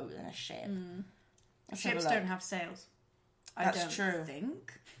of a boat than a ship. Ships don't have sails. That's true.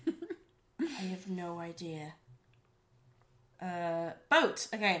 Think. I have no idea. Boat.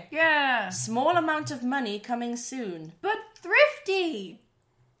 Okay. Yeah. Small amount of money coming soon. But thrifty.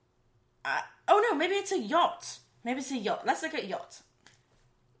 Oh no, maybe it's a yacht. Maybe it's a yacht. Let's look at yacht.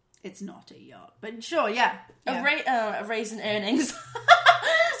 It's not a yacht, but sure, yeah. A raise in earnings.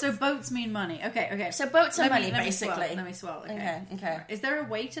 So boats mean money. Okay. So boats are money, basically. Let me swirl. Okay. Is there a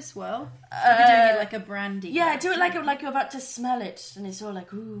way to swirl? Are we doing it like a brandy? Yeah, do it like you're about to smell it, and it's all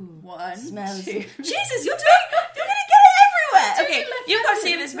like, ooh, one, smells. two. Jesus, you're gonna get it everywhere. Okay, you've got to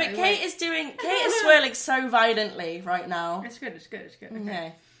see this, but Kate is swirling so violently right now. It's good.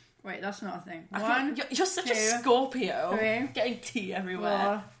 Okay. Wait, that's not a thing. You're such a Scorpio. 3, getting tea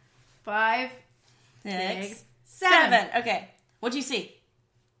everywhere. 4, 5, 6, 7. Okay, what do you see?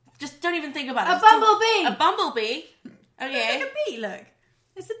 Just don't even think about it. A bumblebee. A bumblebee. Okay. It's like a bee. Look,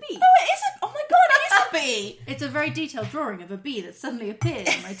 it's a bee. Oh, it is. Oh my god, it is a bee. It's a very detailed drawing of a bee that suddenly appeared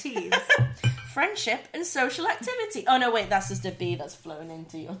in my teeth. Friendship and social activity. Oh no, wait, that's just a bee that's flown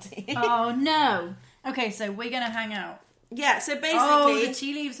into your tea. Oh no. Okay, so we're gonna hang out. Yeah, so basically... Oh, the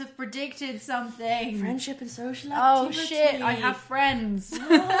tea leaves have predicted something. Friendship and social activity. Oh, shit, I have friends.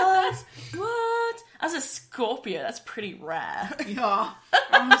 What? As a Scorpio, that's pretty rare. Yeah,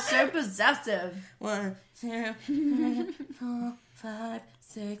 I'm so possessive. 1, 2, 3, 4, 5,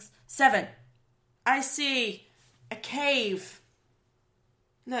 6, 7. I see a cave.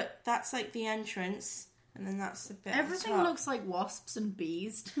 Look, that's like the entrance. And then that's the bit. Everything looks like wasps and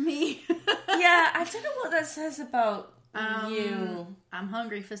bees to me. Yeah, I don't know what that says about... you. I'm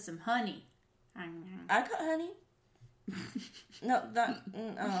hungry for some honey. I got honey. No, that...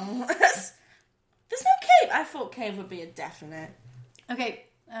 No. There's no cave. I thought cave would be a definite. Okay,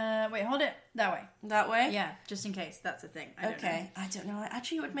 wait, hold it. That way. That way? Yeah, just in case. That's the thing. I don't know.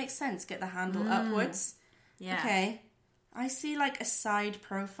 Actually, it would make sense. Get the handle upwards. Yeah. Okay. I see like a side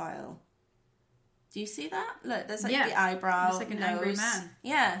profile. Do you see that? Look, there's like the eyebrow, it's like an angry man.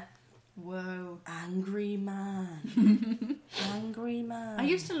 Yeah. Whoa. Angry man. Angry man. I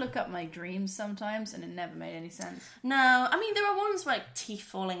used to look up my dreams sometimes and it never made any sense. No, I mean, there are ones like teeth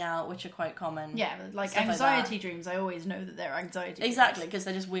falling out, which are quite common. Yeah, like Stuff anxiety like dreams, I always know that they're anxiety exactly, because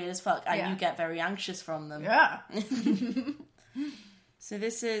they're just weird as fuck, and Yeah. you get very anxious from them. Yeah. So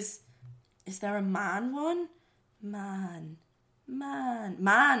this is there a man one? Man.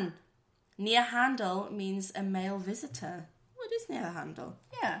 Near handle means a male visitor. What is near the handle?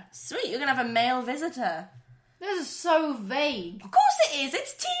 Yeah. Sweet, you're going to have a male visitor. This is so vague. Of course it is,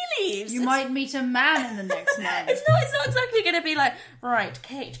 it's tea leaves. You might meet a man in the next month. It's not exactly going to be like, right,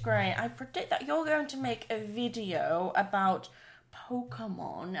 Kate Gray, I predict that you're going to make a video about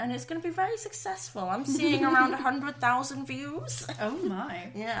Pokemon and it's going to be very successful. I'm seeing around 100,000 views. Oh my.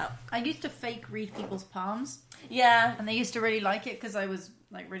 Yeah. I used to fake read people's palms Yeah. and they used to really like it because I was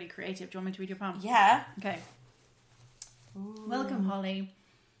like really creative. Do you want me to read your palm? Yeah. Okay. Ooh. Welcome, Holly,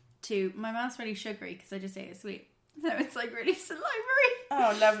 to my mouth's really sugary because I just ate it sweet. So it's like really salivary.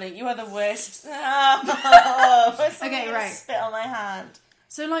 Oh, lovely. You are the worst. Oh, okay, right. Spit on my hand.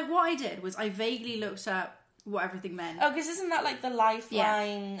 So like what I did was I vaguely looked up what everything meant. Oh, because isn't that like the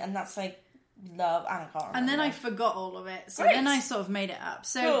lifeline and that's like love? I can't remember. And then I forgot all of it. So Great. then I sort of made it up.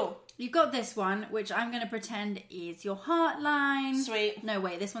 So Cool. You've got this one, which I'm going to pretend is your heartline. Sweet. No,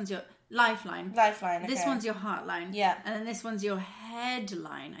 wait, this one's your lifeline. Lifeline, okay. This one's your heartline. Yeah. And then this one's your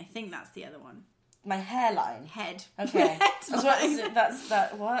headline. I think that's the other one. My hairline. Head. Okay.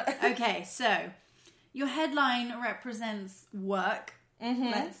 Headline. What? Okay, so your headline represents work.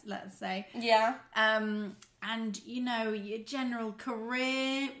 Mm-hmm. Let's say. Yeah. And you know your general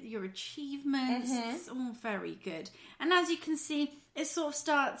career, your achievements, it's all very good. And as you can see, it sort of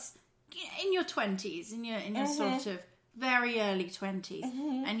starts in your 20s, in your sort of very early 20s,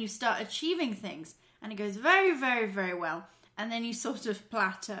 and you start achieving things, and it goes very, very, very well, and then you sort of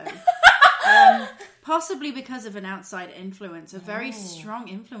plateau. Possibly because of an outside influence, a very strong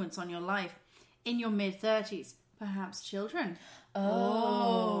influence on your life in your mid-30s, perhaps children.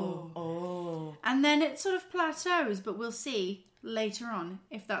 Oh. And then it sort of plateaus, but we'll see later on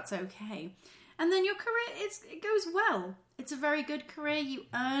if that's okay. And then your career, it goes well. It's a very good career. You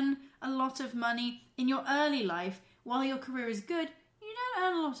earn a lot of money in your early life. While your career is good, you don't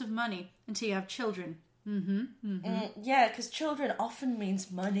earn a lot of money until you have children. Yeah, because children often means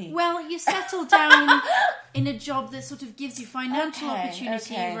money. Well, you settle down in a job that sort of gives you financial Okay,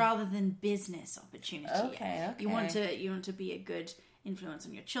 opportunity okay. rather than business opportunity. Okay. You want to be a good influence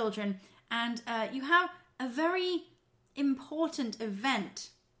on your children, and you have a very important event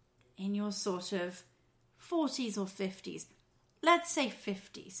in your sort of 40s or 50s. Let's say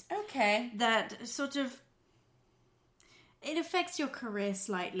 50s. Okay. That sort of it affects your career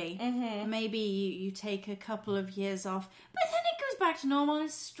slightly. Maybe you take a couple of years off, but then it goes back to normal.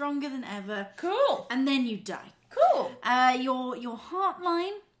 It's stronger than ever. Cool. And then you die. Cool. Your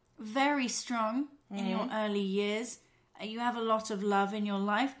heartline, very strong in your early years. You have a lot of love in your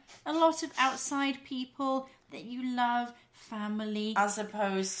life. A lot of outside people that you love. Family. As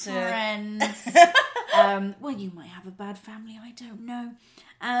opposed to... Friends. Well, you might have a bad family. I don't know.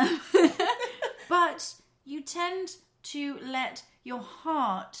 But you tend to let your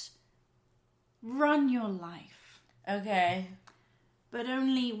heart run your life. Okay. But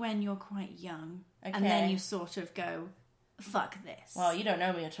only when you're quite young. Okay. And then you sort of go, fuck this. Well, you don't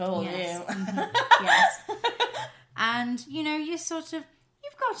know me at all, Yes. do you? Yes. And, you know, you've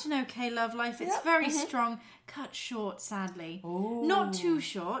got an okay love life. It's very strong. Cut short, sadly. Ooh. Not too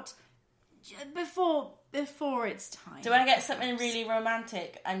short. Before it's time. Do I get something really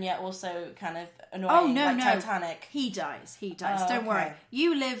romantic and yet also kind of annoying, Oh, no, like no. Titanic? He dies. Oh, Don't okay. worry.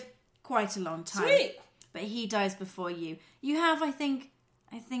 You live quite a long time. Sweet. But he dies before you. You have, I think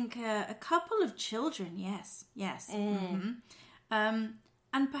a couple of children. Yes. And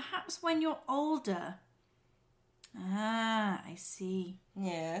perhaps when you're older. I see.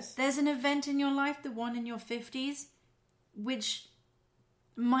 Yes. There's an event in your life, the one in your 50s, which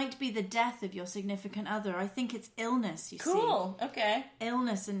might be the death of your significant other. I think it's illness, you see. Cool. Okay.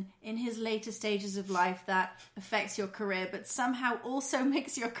 Illness in his later stages of life that affects your career, but somehow also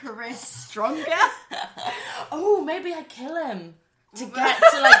makes your career stronger. Oh, maybe I kill him to get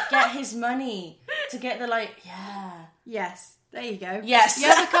get his money, to get the Yes, there you go. Yes. You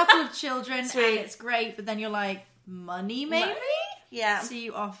have a couple of children Sweet. and it's great, but then you're like, money maybe? Yeah. So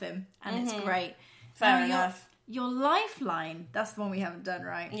you off him and it's great. Fair Now, enough. Your lifeline, that's the one we haven't done,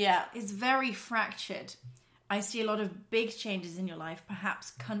 right? Yeah. Is very fractured. I see a lot of big changes in your life,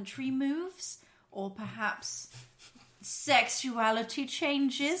 perhaps country moves, or perhaps sexuality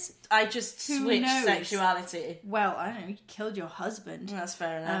changes. I just Who switched knows? sexuality. Well, I don't know. You killed your husband. That's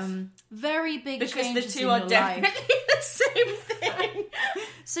fair enough. Very big because changes the in two are your definitely life. the same thing.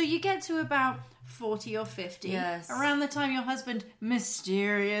 So you get to about 40 or 50. Yes. Around the time your husband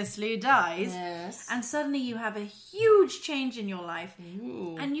mysteriously dies. Yes. And suddenly you have a huge change in your life.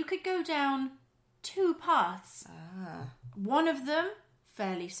 Ooh. And you could go down 2 paths. One of them,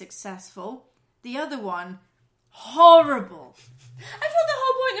 fairly successful. The other one, horrible. I thought the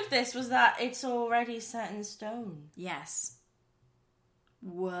whole point of this was that it's already set in stone. Yes.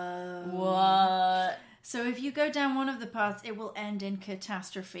 Whoa. What? So if you go down one of the paths, it will end in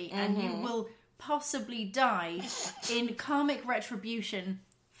catastrophe, and you will possibly die in karmic retribution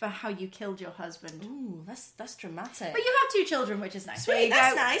for how you killed your husband. Ooh, that's dramatic. But you have 2 children, which is nice. There Sweet, you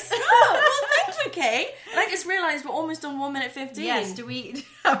that's go. nice. Oh, well, thank you, Kate. And I just realised we're almost on 1 minute 15. Yes, do we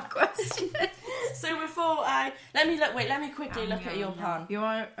have questions? So before let me quickly look at your pan. You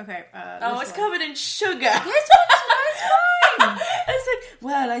want? Okay. Oh, it's covered in sugar. This one's fine. It's like,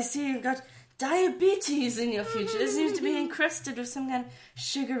 well, I see you've got diabetes in your future. This seems to be encrusted with some kind of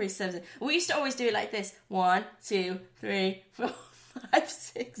sugary substance. We used to always do it like this: 1, 2, 3, 4, 5,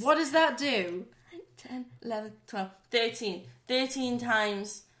 6. What does that do? 10, 11, 12, 13. 13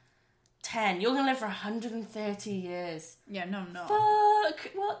 times 10. You're going to live for 130 years. Yeah, no, I'm not.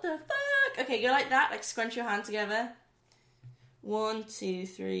 Fuck! What the fuck? Okay, go like that. Like, scrunch your hand together. 1, 2,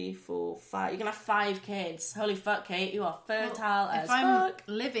 3, 4, 5. You're going to have 5 kids. Holy fuck, Kate. You are fertile as If I'm fuck.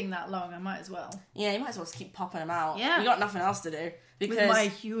 living that long, I might as well. Yeah, you might as well just keep popping them out. Yeah. You got nothing else to do. Because With my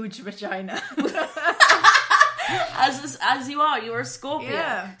huge vagina. as you are, you're a Scorpio.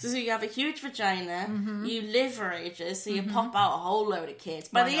 Yeah. So you have a huge vagina, you live for ages, so you pop out a whole load of kids.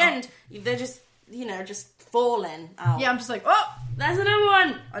 By Why the not? end, they're just, just falling out. Yeah, I'm just like, oh, There's another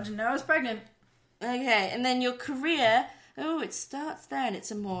one! I didn't know I was pregnant. Okay, and then your career, it starts there and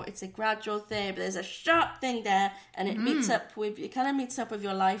it's a gradual thing, but there's a sharp thing there and it meets up with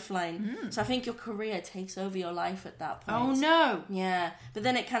your lifeline. So I think your career takes over your life at that point. Oh no. Yeah, but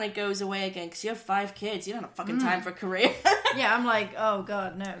then it kind of goes away again because you have 5 kids. You don't have fucking time for a career. Yeah, I'm like, oh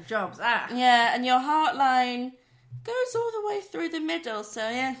god, no, jobs. Yeah, and your heart line goes all the way through the middle. So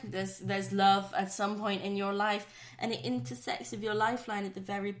yeah, there's love at some point in your life, and it intersects with your lifeline at the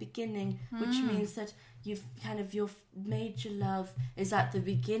very beginning, which means that you've your major love is at the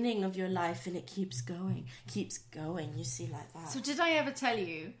beginning of your life, and it keeps going. You see, like that. So did I ever tell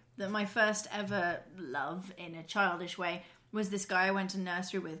you that my first ever love in a childish way was this guy I went to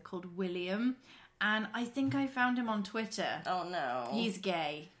nursery with called William, and I think I found him on Twitter. Oh no, He's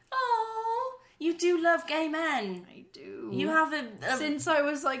gay. Oh, you do love gay men. I do. You have since I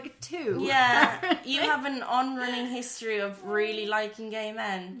was like 2. Yeah, you have an on-running history of really liking gay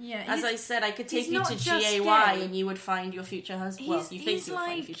men. Yeah, as I said, I could take he's you not to just GAY gay. and you would find your future husband. Well, you think he's you would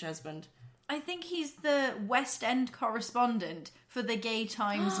find your like- future husband. I think he's the West End correspondent for the Gay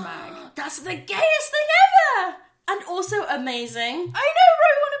Times mag. That's the gayest thing ever, and also amazing. I know,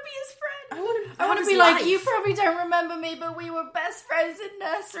 I want to be his friend. I want to be like, you probably don't remember me, but we were best friends in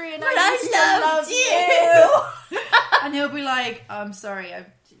nursery, and I used to love you. And he'll be like, I'm sorry,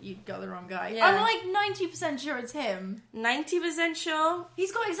 you got the wrong guy. Yeah. I'm like 90% sure it's him. 90% sure.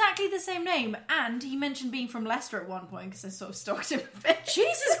 He's got exactly the same name, and he mentioned being from Leicester at one point because I sort of stalked him a bit.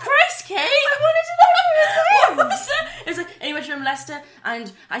 Jesus Christ, Kate! I wanted to know who it What was. was that? It's like, and he went from Leicester,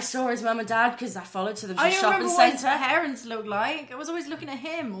 and I saw his mum and dad because I followed to the I don't shopping remember what his centre. parents looked like. I was always looking at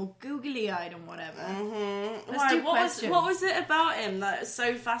him, all googly-eyed and whatever. Let's Why? do What questions. was it about him that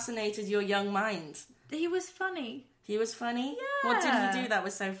so fascinated your young mind? He was funny. He was funny? Yeah. What did he do that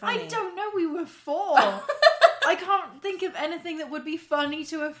was so funny? I don't know, we were 4. I can't think of anything that would be funny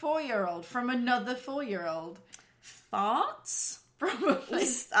to a 4-year-old from another 4-year-old. Farts? Probably.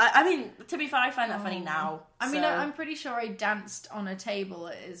 I mean, to be fair, I find that funny now. I mean, so- I'm pretty sure I danced on a table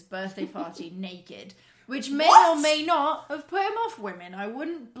at his birthday party naked, which may What? or may not have put him off women. I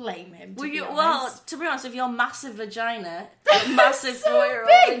wouldn't blame him, to be honest. to be honest, with your massive vagina, massive So 4-year-old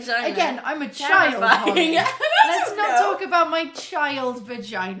big. vagina. Again, I'm a child, Terrifying. Holly. I Let's don't not know. talk about my child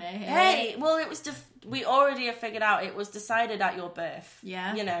vagina here. Hey, well, it was. We already have figured out it was decided at your birth.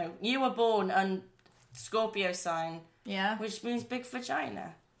 Yeah. You know, you were born on Scorpio sign, Yeah. which means big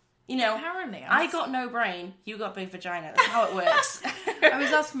vagina. You know, Apparently, I got no brain, you got big vagina. That's how it works. I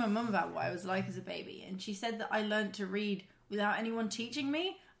was asking my mum about what I was like as a baby, and she said that I learnt to read without anyone teaching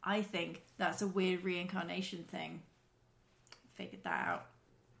me. I think that's a weird reincarnation thing. Figured that out.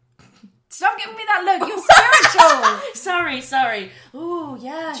 Stop giving me that look, you're spiritual! Sorry. Ooh,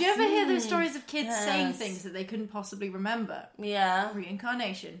 yeah. Do you ever hear those stories of kids saying yes. things that they couldn't possibly remember? Yeah.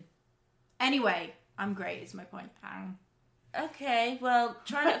 Reincarnation. Anyway, I'm great, is my point. Okay, well,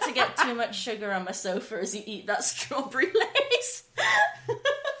 try not to get too much sugar on my sofa as you eat that strawberry lace.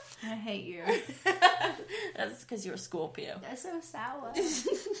 I hate you. That's because you're a Scorpio. They're so sour.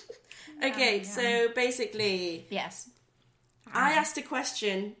 Okay, so basically... Yes. I asked a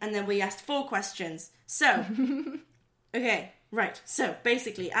question, and then we asked 4 questions. So, okay, right. So,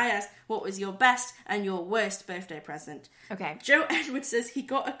 basically, I asked, what was your best and your worst birthday present? Okay. Joe Edwards says he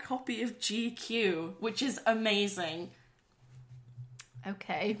got a copy of GQ, which is amazing.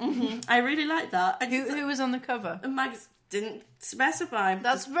 Okay. I really like that. Who was on the cover? A didn't specify.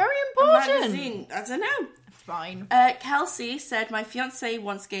 That's very A important. magazine. I don't know. Fine. Kelsey said, my fiance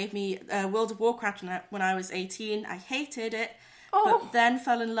once gave me World of Warcraft when I was 18. I hated it, but then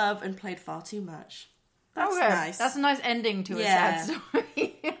fell in love and played far too much. That's nice. That's a nice ending to a sad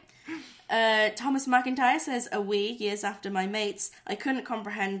story. Thomas McIntyre says, a Wii, years after my mates. I couldn't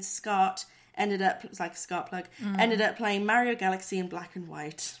comprehend SCART. Ended up, it's like a SCART plug, ended up playing Mario Galaxy in black and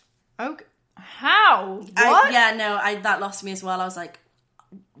white. Okay. How? What? That lost me as well. I was like,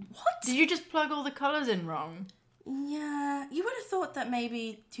 what? Did you just plug all the colours in wrong? Yeah, you would have thought that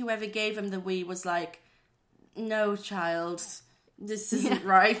maybe whoever gave him the Wii was like, no, child, this isn't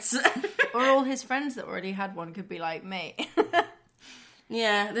right. Or all his friends that already had one could be like, mate.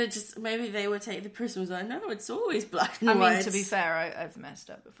 Yeah, maybe they would take the piss and was like, no, it's always black and white. I mean, to be fair, I've messed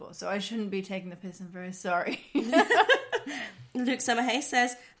up before, so I shouldn't be taking the piss. I'm very sorry. Luke Summerhay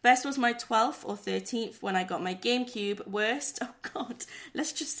says, best was my 12th or 13th when I got my GameCube. Worst, oh god,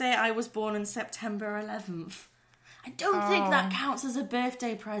 let's just say I was born on September 11th. I don't think that counts as a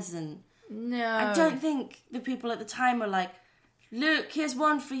birthday present. No. I don't think the people at the time were like, Luke, here's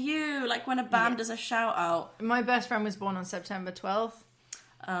one for you, like when a band does a shout out. My best friend was born on September 12th.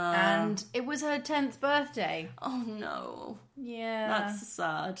 And it was her 10th birthday. Oh no. Yeah. That's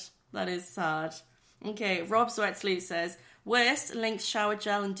sad. That is sad. Okay, Rob Sweatsley says, worst, Lynx shower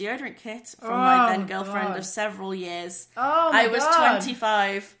gel and deodorant kit from my then girlfriend of several years. Oh my I was God.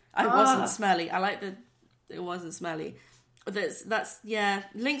 25. I wasn't smelly. I like that it wasn't smelly. That's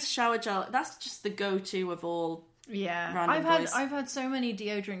Lynx shower gel, that's just the go-to of all random boys. I've had so many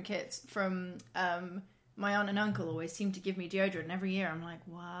deodorant kits from my aunt and uncle always seem to give me deodorant, and every year I'm like,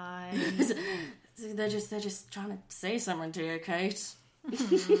 why? They're just trying to say something to you, Kate.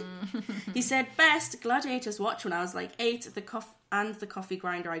 He said, best Gladiators watch when I was like 8, the coffee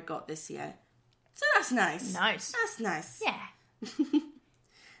grinder I got this year. So that's nice. That's nice. Yeah.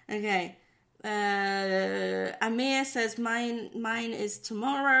 Okay. Amir says, mine is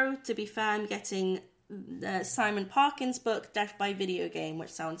tomorrow. To be fair, I'm getting Simon Parkin's book, Death by Video Game,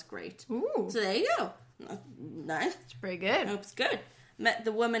 which sounds great. Ooh. So there you go. Nice. It's pretty good. Hope it's good. Met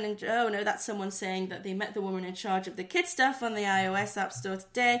the woman in... Oh, no, that's someone saying that they met the woman in charge of the kid stuff on the iOS App Store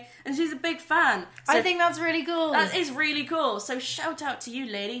today, and she's a big fan. So I think that's really cool. that is really cool. So shout out to you,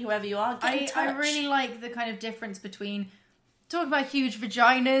 lady, whoever you are. Get in touch. I really like the kind of difference between talking about huge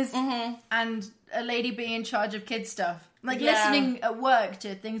vaginas and a lady being in charge of kid stuff. Like listening at work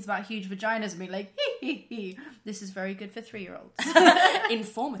to things about huge vaginas and being like, hee, this is very good for 3-year-olds.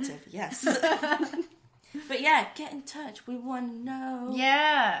 Informative, yes. But yeah, get in touch. We want to know.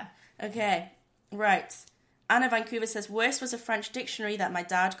 Yeah. Okay, right. Anna Vancouver says, worst was a French dictionary that my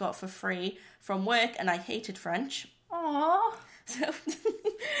dad got for free from work, and I hated French. Aww. So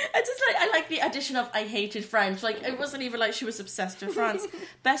I like the addition of I hated French. Like, it wasn't even like she was obsessed with France.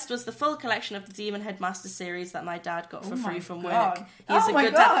 Best was the full collection of the Demon Headmaster series that my dad got for free from work. He's a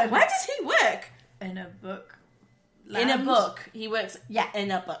good dad. Where does he work? In a book. In a book. He works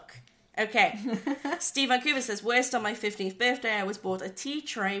in a book. Okay. Steve Vancouver says, worst on my 15th birthday, I was bought a tea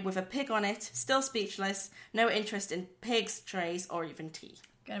tray with a pig on it. Still speechless. No interest in pigs, trays, or even tea.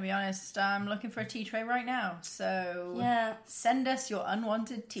 Gonna be honest, I'm looking for a tea tray right now. So send us your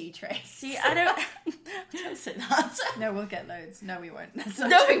unwanted tea trays. See, I don't say that. No, we'll get loads. No, we won't. No,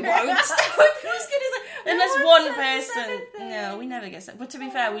 we won't. Who's gonna say? Unless one person. No, we never get sent. But to be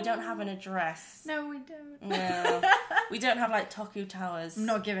fair, we don't have an address. No, we don't. No, we don't have like Toku Towers. I'm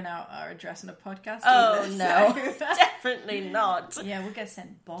not giving out our address on a podcast. Oh either, no, so. definitely not. Yeah, we'll get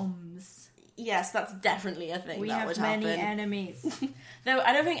sent bombs. Yes, that's definitely a thing. We that have would many happen. enemies. Though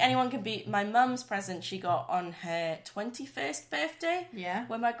I don't think anyone can beat my mum's present she got on her 21st birthday. Yeah.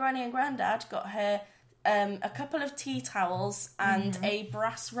 When my granny and granddad got her a couple of tea towels and a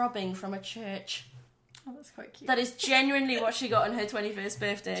brass rubbing from a church. Oh, that's quite cute. That is genuinely what she got on her 21st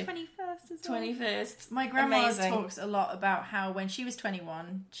birthday. 21st as well. 21st. My grandma Amazing. talks a lot about how when she was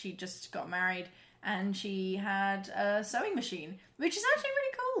 21, she just got married and she had a sewing machine, which is actually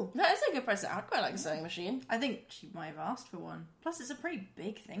really cool. That is a good present. I'd quite like a sewing machine. I think she might have asked for one. Plus, it's a pretty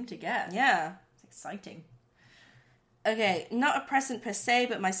big thing to get. Yeah. It's Exciting. Okay, not a present per se,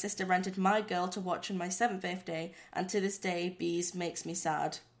 but my sister rented My Girl to watch on my 7th birthday, and to this day, Bees makes me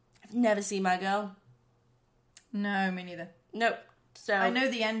sad. I've never seen My Girl. No, me neither. Nope. So I know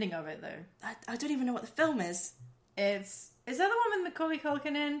the ending of it, though. I don't even know what the film is. Is that the one with Macaulay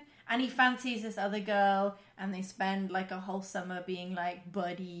Culkin in? And he fancies this other girl, and they spend like a whole summer being like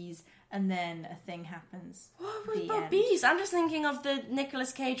buddies, and then a thing happens. What was about Bees? I'm just thinking of the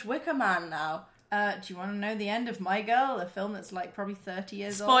Nicolas Cage Wicker Man now. Do you want to know the end of My Girl? A film that's like probably 30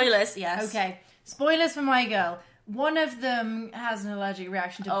 years old? Spoilers, yes. Okay. Spoilers for My Girl. One of them has an allergic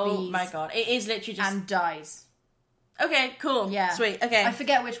reaction to bees. Oh my god. It is literally just... And dies. Okay, cool. Yeah. Sweet, okay. I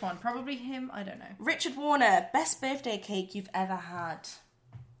forget which one. Probably him. I don't know. Richard Warner, best birthday cake you've ever had.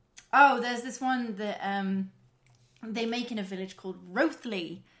 Oh, there's this one that they make in a village called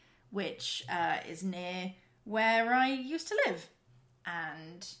Rothley, which is near where I used to live.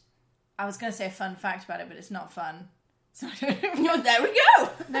 And... I was going to say a fun fact about it, but it's not fun. So I don't know. There we go.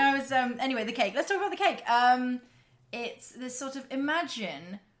 No, it's anyway, the cake. Let's talk about the cake. It's this sort of,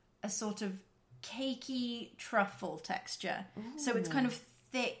 imagine a sort of cakey truffle texture. Ooh. So it's kind of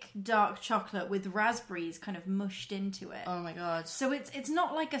thick, dark chocolate with raspberries kind of mushed into it. Oh my god. So it's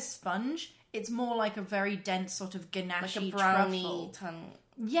not like a sponge. It's more like a very dense sort of ganache like a brownie truffle. tongue.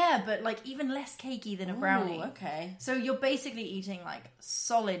 Yeah, but like even less cakey than a brownie. Ooh, okay. So you're basically eating like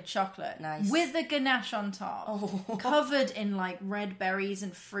solid chocolate. Nice. With the ganache on top. Oh. Covered in like red berries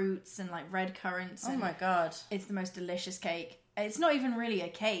and fruits and like red currants. Oh my god. It's the most delicious cake. It's not even really a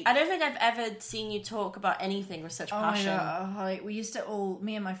cake. I don't think I've ever seen you talk about anything with such passion. Oh my god. Like, we used to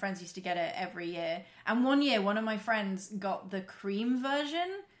me and my friends used to get it every year. And one year, one of my friends got the cream version.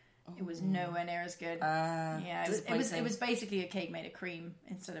 It was nowhere near as good. Yeah, it was basically a cake made of cream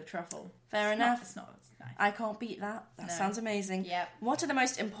instead of truffle. Fair enough. It's nice. I can't beat that. That sounds amazing. Yep. What are the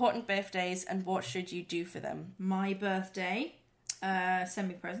most important birthdays and what should you do for them? My birthday, send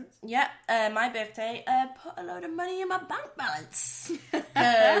me presents. Yeah, my birthday, put a load of money in my bank balance.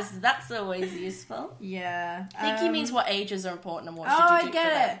 Because that's always useful. Yeah. I think he means what ages are important and what should you do I for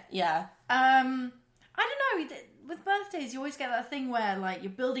get them. it. Yeah. I don't know. With birthdays, you always get that thing where like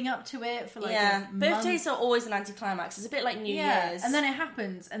you're building up to it for like a month. Birthdays are always an anticlimax. It's a bit like New Year's. And then it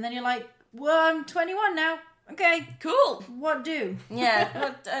happens, and then you're like, well, I'm 21 now. Okay, cool. What do?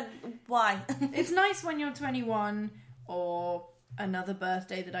 Yeah. Why? It's nice when you're 21 or another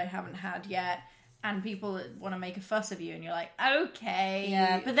birthday that I haven't had yet, and people want to make a fuss of you, and you're like, okay.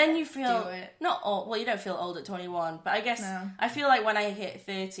 Yeah, but then you feel do it. not old. Well, you don't feel old at 21, but I guess No. I feel like when I hit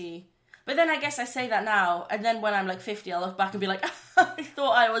 30. But then I guess I say that now, and then when I'm like 50, I'll look back and be like, I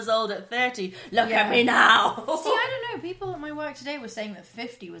thought I was old at 30. Look at me now. See, I don't know. People at my work today were saying that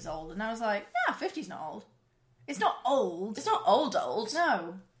 50 was old, and I was like, nah, 50's not old. It's not old. It's not old.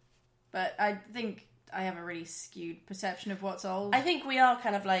 No. But I think I have a really skewed perception of what's old. I think we are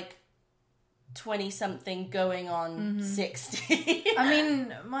kind of like 20-something going on 60. I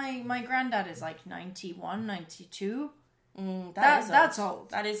mean, my granddad is like 91, 92. That's old. old.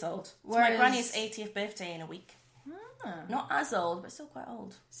 That is old. Whereas... It's my granny's 80th birthday in a week. Not as old, but still quite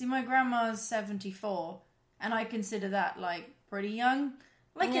old. See, my grandma's 74, and I consider that like pretty young.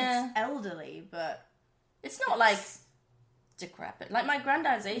 Like it's elderly, but it's not like decrepit. Like my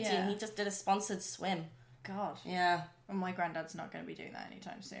granddad's 80 Yeah. and he just did a sponsored swim. God. Yeah. Well, my granddad's not going to be doing that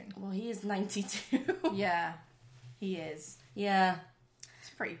anytime soon. Well, he is 92. Yeah, he is. Yeah. It's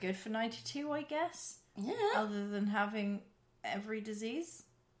pretty good for 92, I guess. Yeah. Other than having every disease,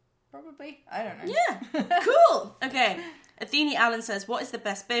 probably. I don't know. Yeah. Cool. Okay. Athene Allen says, what is the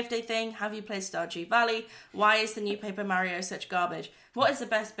best birthday thing? Have you played Stardew Valley? Why is the new Paper Mario such garbage? What is the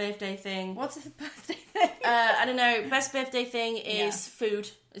best birthday thing? What's the birthday thing? I don't know. Best birthday thing is food.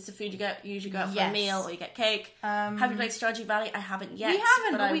 It's the food you get. You usually go out for a meal or you get cake. Have you played Stardew Valley? I haven't yet. We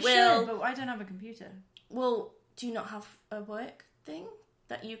haven't, but I we will. should. But I don't have a computer. Well, do you not have a work thing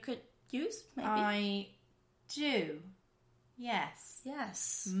that you could use? Maybe. I do. Yes.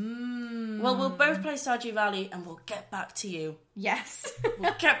 Well, we'll both play Stardew Valley and we'll get back to you. Yes.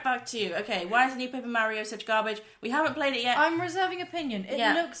 We'll get back to you. Okay, why is the new Paper Mario such garbage? We haven't played it yet. I'm reserving opinion. It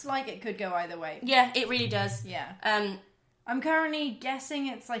looks like it could go either way. Yeah, it really does. Yeah. I'm currently guessing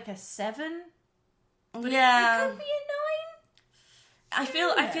it's like a 7. Yeah. It could be a 9. I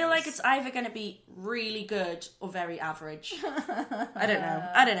feel like it's either going to be really good or very average. I don't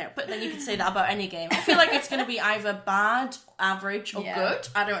know. But then you could say that about any game. I feel like it's going to be either bad, average, or good.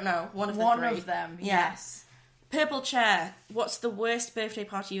 I don't know. One of them. Yeah. Yes. Purple Chair. What's the worst birthday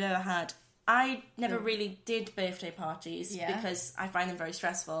party you've ever had? I never really did birthday parties because I find them very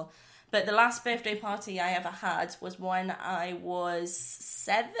stressful. But the last birthday party I ever had was when I was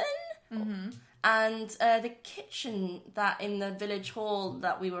 7. And the kitchen that in the village hall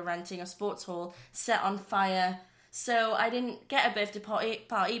that we were renting, a sports hall, set on fire. So I didn't get a birthday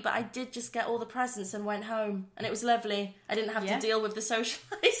party, but I did just get all the presents and went home. And it was lovely. I didn't have to deal with the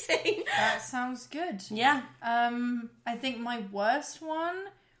socialising. That sounds good. Yeah. I think my worst one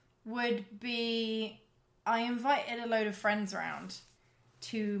would be I invited a load of friends around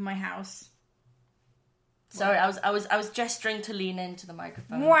to my house. Sorry, I was gesturing to lean into the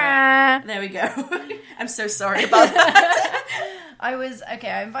microphone. There we go. I'm so sorry about that. I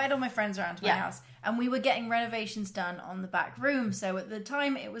invited all my friends around to my house. And we were getting renovations done on the back room. So at the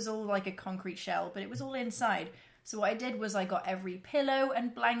time, it was all like a concrete shell, but it was all inside. So what I did was I got every pillow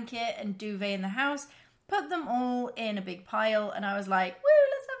and blanket and duvet in the house, put them all in a big pile, and I was like, woo,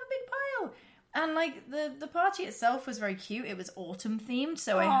 let's have a big pile. And like the party itself was very cute. It was autumn themed,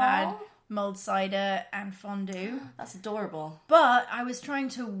 so I had mulled cider and fondue. That's adorable. But I was trying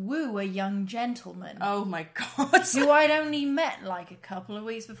to woo a young gentleman. Oh my god. Who I'd only met like a couple of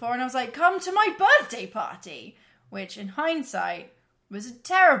weeks before, and I was like, come to my birthday party. Which, in hindsight, was a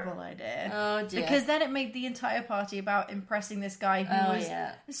terrible idea. Oh dear. Because then it made the entire party about impressing this guy who was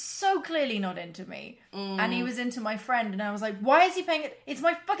so clearly not into me. And he was into my friend, and I was like, why is he paying it? It's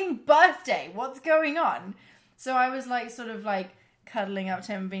my fucking birthday. What's going on? So I was like, sort of like cuddling up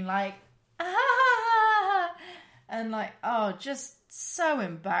to him and being like, and like, oh, just so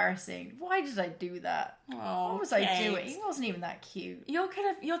embarrassing. Why did I do that? Oh, what was I doing? He wasn't even that cute. Your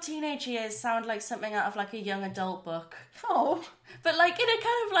teenage years sound like something out of like a young adult book. Oh, but like in a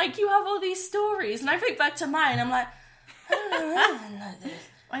kind of like you have all these stories, and I think back to mine. I'm like,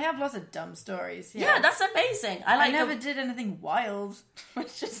 I have lots of dumb stories. Yeah, that's amazing. I never did anything wild. I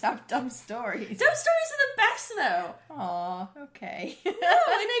just have dumb stories. Dumb stories are the best, though. Aw, okay. No, in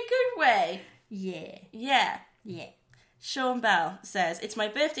a good way. Yeah. Sean Bell says, it's my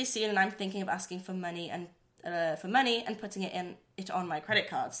birthday soon and I'm thinking of asking for money and putting it on my credit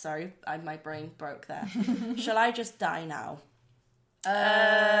card. Sorry, my brain broke there. Shall I just die now?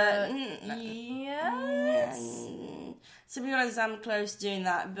 Yes. To be honest, I'm close to doing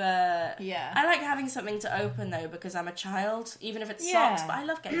that, but yeah, I like having something to open though because I'm a child, even if it's socks. But I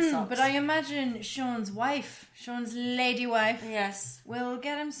love getting socks. But I imagine Sean's lady wife, will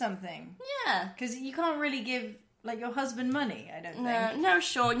get him something. Yeah, because you can't really give like your husband money. I don't think. No,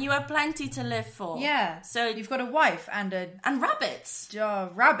 Sean, you have plenty to live for. Yeah, so you've got a wife and rabbits.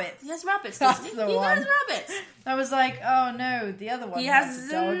 Rabbits. He has rabbits. That's the one. He has rabbits. I was like, oh no, the other one. He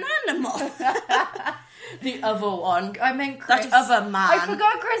has an animal. The other one. I meant Chris. That other man. I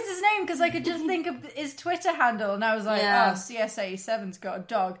forgot Chris's name because I could just think of his Twitter handle, and I was like, oh, CS87's got a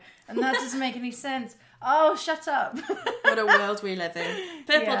dog, and that doesn't make any sense. Oh, shut up. What a world we live in.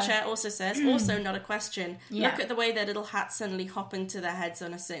 Purple Chair also says, also not a question. Look at the way their little hats suddenly hop into their heads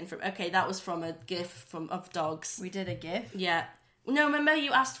on a certain... Okay, that was from a gif of dogs. We did a gif? Yeah. No, remember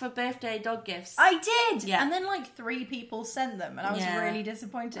you asked for birthday dog gifts? I did! Yeah. And then like 3 people sent them, and I was really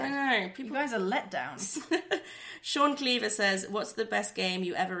disappointed. I know. You guys are letdowns. Sean Cleaver says, what's the best game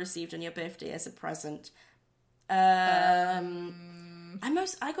you ever received on your birthday as a present?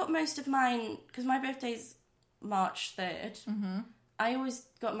 I got most of mine, because my birthday's March 3rd. Mm-hmm. I always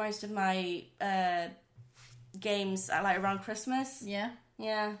got most of my games like around Christmas. Yeah?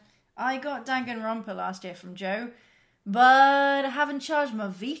 Yeah. I got Danganronpa last year from Joe, but I haven't charged my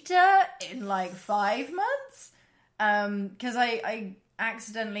Vita in like 5 months. Because I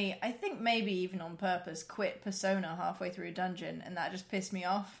accidentally, I think maybe even on purpose, quit Persona halfway through a dungeon, and that just pissed me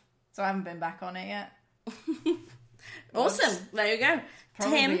off. So I haven't been back on it yet. Awesome. There you go.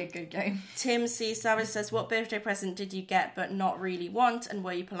 Probably a good game. Tim C. Savage says, what birthday present did you get but not really want, and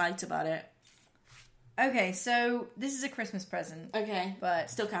were you polite about it? Okay, so this is a Christmas present. Okay.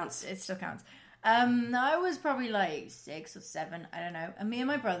 But still counts. It still counts. I was probably like 6 or 7, I don't know. And me and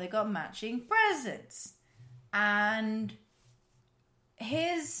my brother got matching presents. And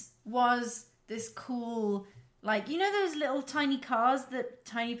his was this cool, like, you know those little tiny cars that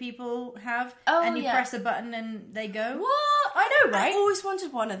tiny people have? Oh, and you press a button and they go? What? I know, right? I always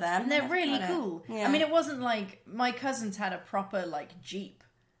wanted one of them. And they're really cool. Yeah. I mean, it wasn't like, my cousins had a proper, like, Jeep.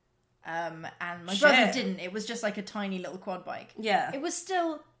 And my brother didn't. It was just like a tiny little quad bike. Yeah. It was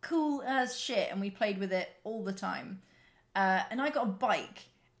still cool as shit, and we played with it all the time. And I got a bike,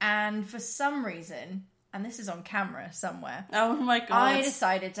 and for some reason, and this is on camera somewhere. Oh my god. I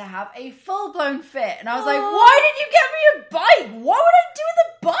decided to have a full-blown fit, and I was like, why did you get me a bike? What would I do with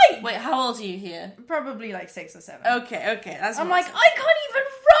a bike? Wait, how old are you here? Probably like 6 or 7. Okay. I'm like, I can't even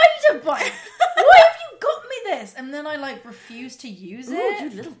ride a bike. Why have you got me this? And then I like refused to use it. Ooh, you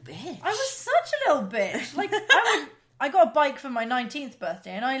little bitch. I was such a little bitch. Like, I got a bike for my 19th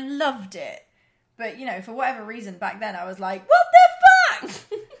birthday, and I loved it. But, you know, for whatever reason, back then I was like, what the fuck?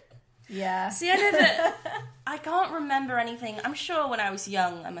 Yeah. See, I know that I can't remember anything. I'm sure when I was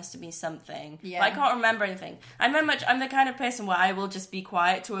young, I must have been something. Yeah. But I can't remember anything. I'm the kind of person where I will just be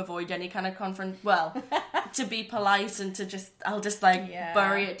quiet to avoid any kind of to be polite and I'll just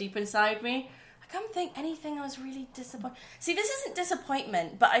bury it deep inside me. I can't think anything I was really disappointed. See, this isn't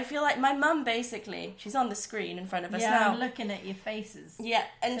disappointment, but I feel like my mum basically, she's on the screen in front of us now. Yeah, I'm looking at your faces. Yeah,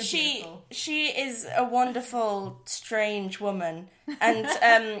 and so she is a wonderful, strange woman.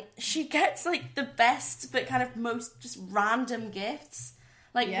 And she gets, like, the best but kind of most just random gifts.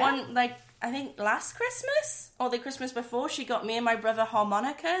 Like, I think last Christmas, or the Christmas before, she got me and my brother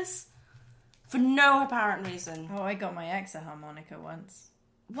harmonicas. For no apparent reason. Oh, I got my ex a harmonica once.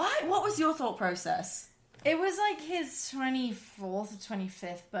 Why? What was your thought process? It was like his 24th or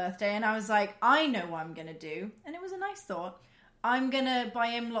 25th birthday, and I was like, I know what I'm going to do. And it was a nice thought. I'm going to buy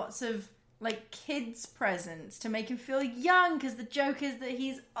him lots of, like, kids' presents to make him feel young, because the joke is that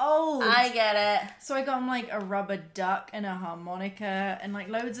he's old. I get it. So I got him, like, a rubber duck and a harmonica and, like,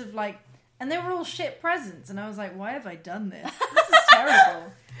 loads of, like... And they were all shit presents, and I was like, why have I done this? This is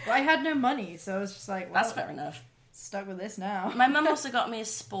terrible. But I had no money, so I was just like, well... That's fair enough. Stuck with this now. My mum also got me a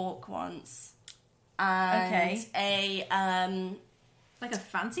spork once. And like a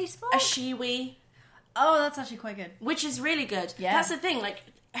fancy spork? A shiwi. Oh, that's actually quite good. Which is really good. Yeah. That's the thing, like,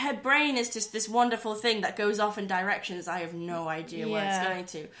 her brain is just this wonderful thing that goes off in directions I have no idea where it's going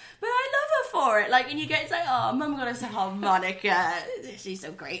to. But I love her for it. Like, and you get to say, oh, Mum got us a harmonica. She's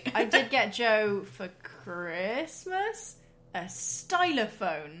so great. I did get Joe for Christmas a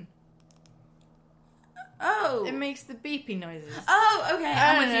stylophone. Oh. It makes the beepy noises. Oh, okay.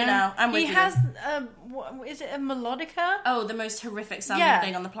 I'm with you now. He has, is it a melodica? Oh, the most horrific sounding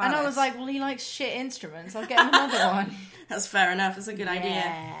thing on the planet. And I was like, well, he likes shit instruments. I'll get him another one. That's fair enough. That's a good idea.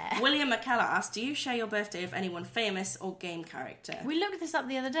 William McKellar asked, do you share your birthday with anyone famous or game character? We looked this up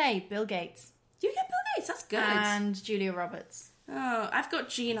the other day. Bill Gates. You get Bill Gates? That's good. And Julia Roberts. Oh, I've got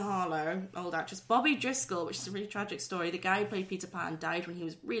Jean Harlow, old actress. Bobby Driscoll, which is a really tragic story. The guy who played Peter Pan died when he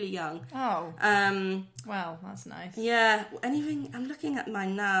was really young. Oh. Well, that's nice. Yeah. Anything... I'm looking at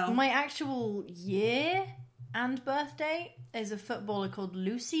mine now. My actual year and birthday is a footballer called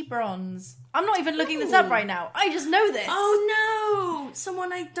Lucy Bronze. I'm not even looking this up right now. I just know this. Oh, no!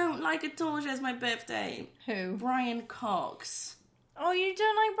 Someone I don't like at all shares my birthday. Who? Brian Cox. Oh, you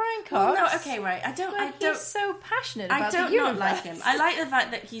don't like Brian Cox? Well, no, okay, right. I don't. He's so passionate about the universe. I don't not like him. I like the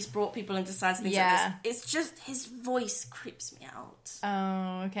fact that he's brought people into science and things like this. It's just his voice creeps me out.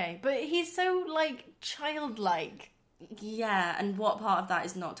 Oh, okay. But he's so, like, childlike. Yeah, and what part of that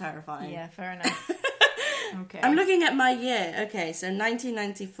is not terrifying? Yeah, fair enough. Okay. I'm looking at my year. Okay, so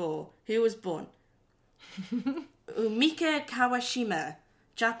 1994. Who was born? Umika Kawashima,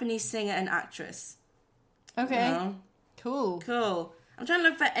 Japanese singer and actress. Okay. Cool. I'm trying to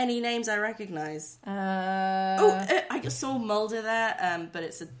look for any names I recognise. I saw Mulder there, but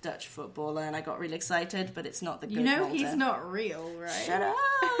it's a Dutch footballer, and I got really excited, but it's not the good Mulder. He's not real, right? Shut up!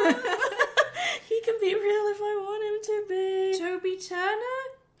 He can be real if I want him to be. Toby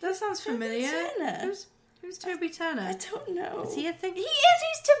Turner? That sounds familiar. Toby Turner? Who's Toby Turner? I don't know. Is he a thing? He is!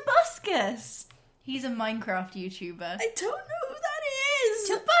 He's Tobuscus! He's a Minecraft YouTuber. I don't know who that is!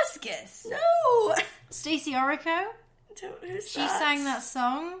 Tobuscus! No! Stacey Orico? She sang that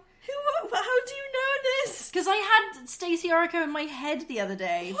song. How do you know this? Because I had Stacey Orico in my head the other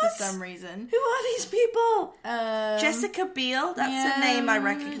day for some reason. Who are these people? Jessica Biel. That's a name I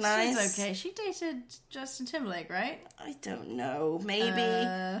recognise. She's okay. She dated Justin Timberlake, right? I don't know.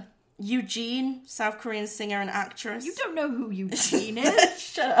 Maybe. Eugene, South Korean singer and actress. You don't know who Eugene is?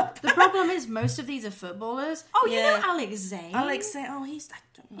 Shut up. The problem is most of these are footballers. Oh, you know Alex Zane? Alex Zane. Oh, he's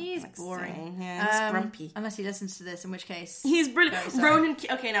boring. Zane. Yeah, he's grumpy. Unless he listens to this, in which case... He's brilliant.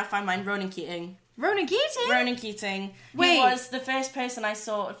 Okay, now find mine. Ronan Keating. Ronan Keating? Ronan Keating. Wait. He was the first person I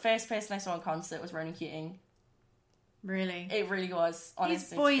saw in concert was Ronan Keating. Really? It really was.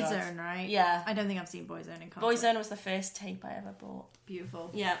 Honestly, he's Boyzone, right? Yeah. I don't think I've seen Boyzone in concert. Boyzone was the first tape I ever bought.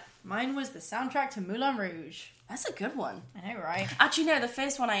 Beautiful. Yeah. Mine was the soundtrack to Moulin Rouge. That's a good one. I know, right? Actually, no, the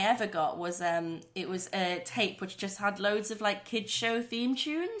first one I ever got was it was a tape which just had loads of like kids show theme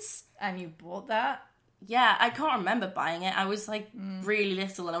tunes. And you bought that? Yeah, I can't remember buying it. I was like really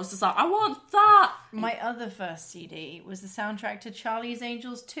little and I was just like, I want that! My other first CD was the soundtrack to Charlie's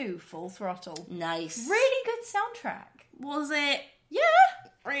Angels 2, Full Throttle. Nice. Really good soundtrack. Was it? Yeah.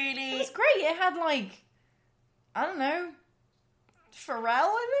 Really? It was great. It had like, I don't know, Pharrell,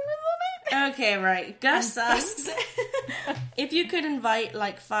 I think, was on it. Okay, right. Gus asks, if you could invite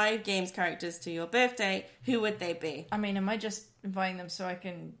like 5 games characters to your birthday, who would they be? I mean, am I just inviting them so I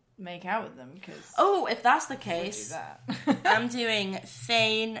can make out with them because. Oh, if that's the Do case, that. I'm doing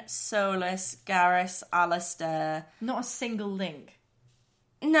Thane, Solus, Garrus, Alistair. Not a single Link.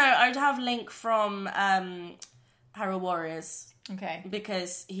 No, I'd have Link from Hyrule Warriors Okay.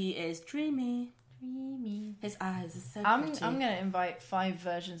 because he is dreamy. His eyes are so I'm pretty. going to invite 5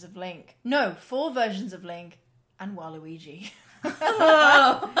 versions of Link. No, 4 versions of Link and Waluigi.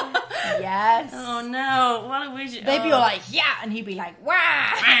 Yes. Oh no, Waluigi. They'd be all like, yeah, and he'd be like, wah.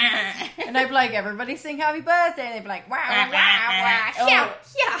 And I'd be like, everybody sing happy birthday. And they'd be like, wah, wah, wah, yeah,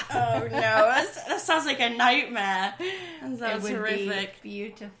 yeah. Oh no, that sounds like a nightmare. That sounds It would horrific. be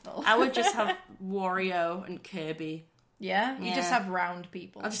beautiful. I would just have Wario and Kirby. Yeah? You just Yeah. have round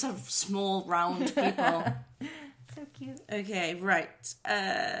people. I'll just have small, round people. So cute. Okay, right.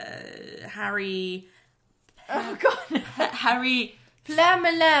 Harry... Oh, God. Harry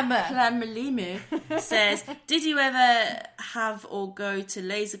Flamalama. Flamalimu says, did you ever have or go to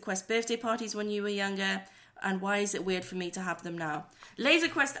Laser Quest birthday parties when you were younger? And why is it weird for me to have them now? Laser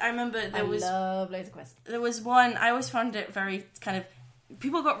Quest, I remember I love Laser Quest. there was one, I always found it very kind of,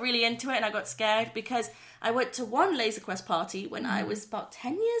 people got really into it and I got scared because I went to one Laser Quest party when I was about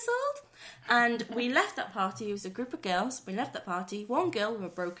 10 years old, and we left that party, it was a group of girls, we left that party, one girl with a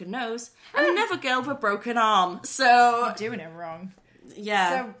broken nose and another girl with a broken arm, so You're doing it wrong.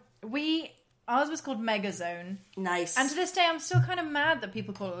 yeah, So ours was called Megazone. nice. And to this day, I'm still kind of mad that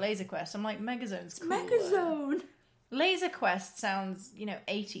people call it Laser Quest. I'm like, Megazone's cool. Megazone. Laser Quest sounds,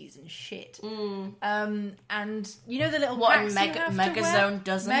 80s and shit. And you know the little What, packs and you have to wear? Megazone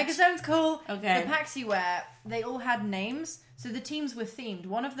doesn't? Megazone's cool. Okay. The packs you wear, they all had names. So the teams were themed.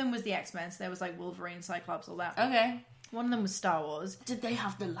 One of them was the X-Men, so there was like Wolverine, Cyclops, all that. Okay. One of them was Star Wars. Did they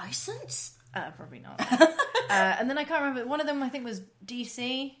have the license? Probably not. And then I can't remember. One of them I think was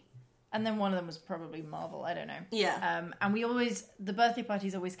DC. And then one of them was probably Marvel. I don't know. Yeah. And the birthday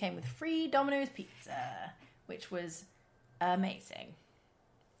parties always came with free Domino's pizza, which was amazing.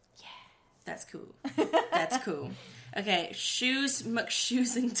 That's cool. That's cool. Okay, Shoes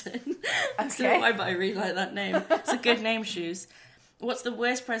McShoesington. I don't know why, but I really like that name. It's a good name, Shoes. What's the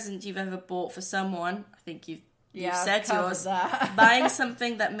worst present you've ever bought for someone? I think you've said yours. That. Buying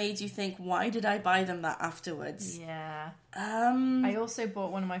something that made you think, why did I buy them that afterwards? Yeah. I also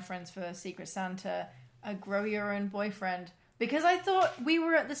bought one of my friends for Secret Santa a grow your own boyfriend because I thought we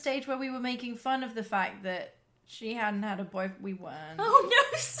were at the stage where we were making fun of the fact that she hadn't had a boyfriend. We weren't. Oh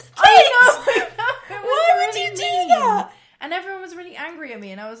no, I know. Why would you do that? And everyone was really angry at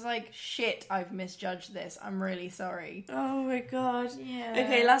me, and I was like, shit, I've misjudged this. I'm really sorry. Oh my god. Yeah.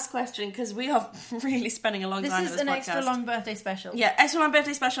 Okay, last question, because we are really spending a long time on This this is an podcast. extra long birthday special. Yeah, extra long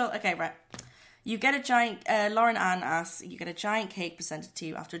birthday special. Okay, right. You get a giant, Lauren Ann asks, you get a giant cake presented to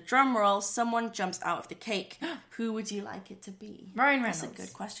you. After a drum roll, someone jumps out of the cake. Who would you like it to be? Ryan Reynolds. That's a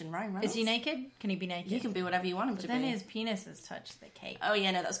good question. Ryan Reynolds. Is he naked? Can he be naked? You can be whatever you want him to Then be. his penis has touched the cake. Oh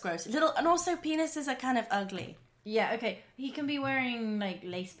yeah, no, that's gross. And also penises are kind of ugly. Yeah, okay. He can be wearing, like,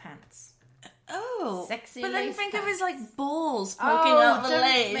 lace pants. Oh. Sexy But then lace think of pants. his, like, balls poking out the don't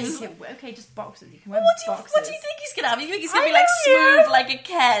lace. make it... Okay, just boxers. You can wear What boxers. do you think he's going to have? You think he's going to I be, like, don't know. smooth like a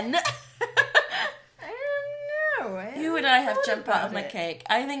Ken? I don't know. Who would I have thought jump out of about my it. cake?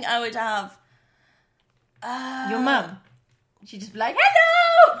 I think I would have... Your mum. She'd just be like,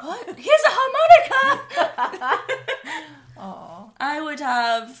 hello! What? Here's a harmonica! Aww. I would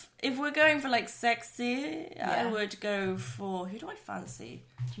have... If we're going for, like, sexy, I Yeah. would go for... Who do I fancy?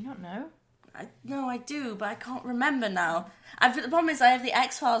 Do you not know? No, I do, but I can't remember now. The problem is I have the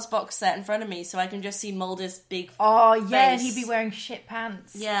X-Files box set in front of me, so I can just see Mulder's big Oh, yeah, and face. he'd be wearing shit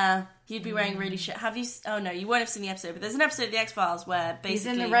pants. Yeah, he'd be wearing really shit. Have you... Oh, no, you won't have seen the episode, but there's an episode of the X-Files where basically... He's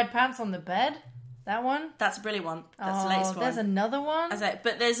in the red pants on the bed. That one? That's a brilliant one. That's the latest one. There's another one?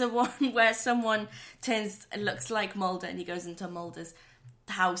 But there's a one where someone looks like Mulder and he goes into Mulder's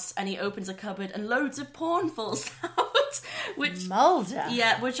house and he opens a cupboard and loads of porn falls out. Which Mulder?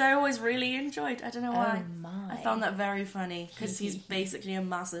 Yeah, which I always really enjoyed. I don't know why. Oh my. I found that very funny because he's basically a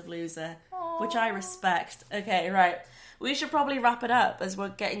massive loser, which I respect. Okay, right. We should probably wrap it up as we're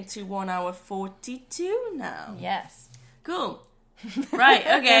getting to 1 hour 42 now. Yes. Cool. Right,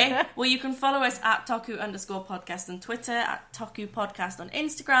 okay. Well, you can follow us at Toku_podcast on Twitter, at Toku Podcast on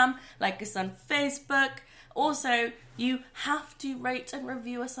Instagram, like us on Facebook. Also, you have to rate and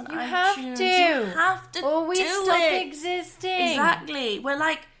review us on iTunes. Have to. You have to or we do stop it. existing. Exactly. We're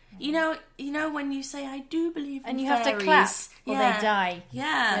like, you know when you say, I do believe in And you fairies. have to clap or Yeah. they die.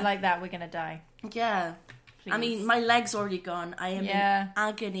 Yeah. They're like that, we're going to die. Yeah. I mean, Please. my leg's already gone. I am Yeah. in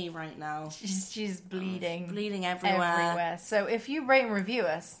agony right now. She's bleeding. Bleeding everywhere. So if you rate and review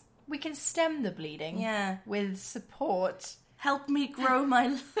us, we can stem the bleeding. Yeah. With support help me grow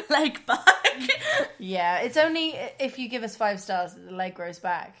my leg back. Yeah, it's only if you give us 5 stars that the leg grows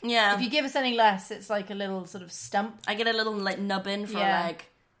back. Yeah. If you give us any less, it's like a little sort of stump. I get a little like nubbin for a leg,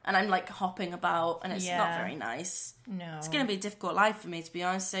 and I'm like hopping about, and it's not very nice. No. It's going to be a difficult life for me, to be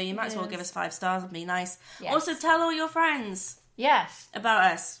honest, so you might as well give us 5 stars and be nice. Yes. Also, tell all your friends Yes.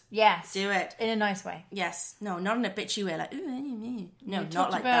 about us. Yes. Do it. In a nice way. Yes. No, not in a bitchy way, like, ooh, no, You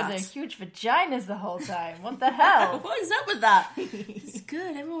not like about that. the huge vaginas the whole time. What the hell? What is up with that? It's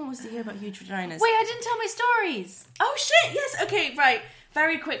good. Everyone wants to hear about huge vaginas. Wait, I didn't tell my stories. Oh, shit. Yes. Okay, right.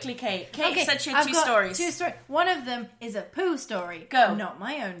 Very quickly, Kate. Kate said she had two stories. 2 stories. One of them is a poo story. Go. Not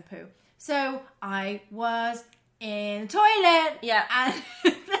my own poo. So, I was in the toilet. Yeah. And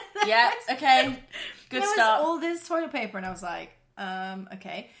Yeah, okay. Good there start. was all this toilet paper, and I was like,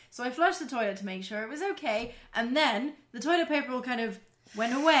 okay. So I flushed the toilet to make sure it was okay, and then the toilet paper all kind of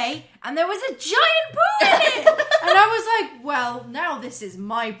went away, and there was a giant poo in it! And I was like, well, now this is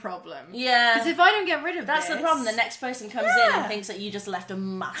my problem. Yeah. Because if I don't get rid of That's this... the problem. The next person comes in and thinks that you just left a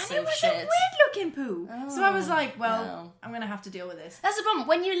massive And it was shit. a weird-looking poo. So I was like, well, no. I'm going to have to deal with this. That's the problem.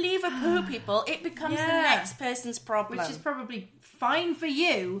 When you leave a poo, people, it becomes the next person's problem. Which is probably fine for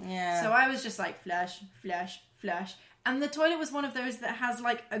you. Yeah. So I was just like, flush, flush, flush. And the toilet was one of those that has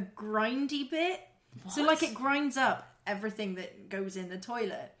like a grindy bit. What? So like it grinds up everything that goes in the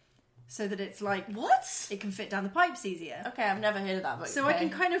toilet. So that it's like... What? It can fit down the pipes easier. Okay, I've never heard of that. But So I can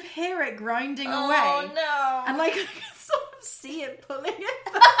kind of hear it grinding away. Oh, no. And like I can sort of see it pulling it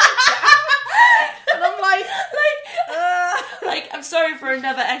back down. And I'm like... Like, I'm sorry for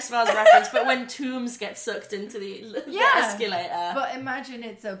another X-Files reference, but when Tooms get sucked into the escalator. But imagine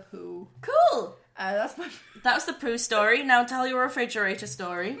it's a poo. Cool. That's my... That was the poo story. Now tell your refrigerator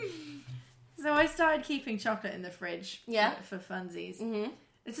story. So I started keeping chocolate in the fridge. Yeah. For funsies. Mm-hmm.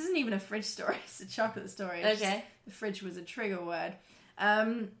 This isn't even a fridge story. It's a chocolate story. Okay. The fridge was a trigger word.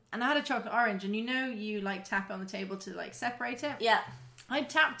 And I had a chocolate orange, and you like tap it on the table to like separate it. Yeah. I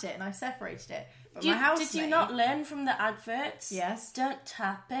tapped it and I separated it. But Did my housemate... you not learn from the adverts? Yes. Don't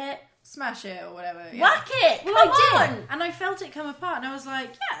tap it. Smash it or whatever. Yeah. Whack it! Well, Come I did. on! And I felt it come apart, and I was like,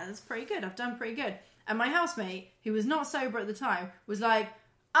 yeah, that's pretty good. I've done pretty good. And my housemate, who was not sober at the time, was like,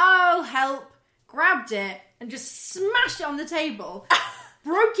 I'll help. Grabbed it and just smashed it on the table.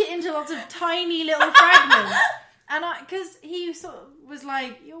 Broke it into lots of tiny little fragments. And because he sort of was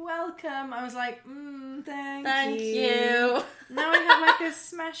like, you're welcome. I was like, thank you. Now I have like a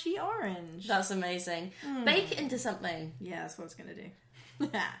smashy orange. That's amazing. Bake it into something. Yeah, that's what it's going to do.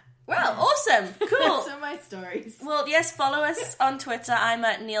 Well, awesome. Cool. Those are my stories. Well, yes, follow us on Twitter. I'm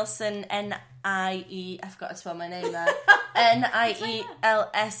at Nielsen, N-I-E, I forgot to spell my name there. Nielsen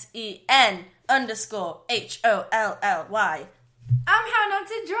 _HOLLY. I'm How Not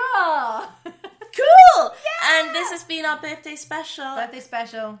to Draw. Cool! Yeah! And this has been our birthday special. Birthday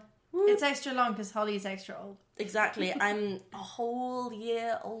special. Woo. It's extra long because Holly's extra old. Exactly. I'm a whole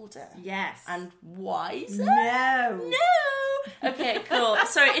year older. Yes. And wiser? No. Okay, cool.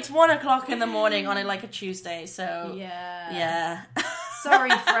 So it's 1:00 in the morning on like a Tuesday, so... Yeah. Yeah. Sorry,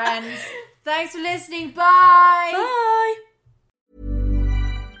 friends. Thanks for listening. Bye. Bye.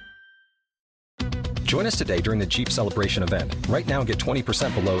 Join us today during the Jeep Celebration event. Right now, get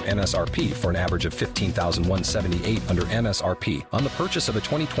 20% below MSRP for an average of $15,178 under MSRP on the purchase of a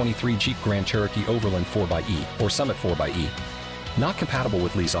 2023 Jeep Grand Cherokee Overland 4xE or Summit 4xE. Not compatible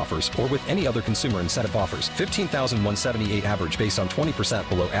with lease offers or with any other consumer incentive offers. $15,178 average based on 20%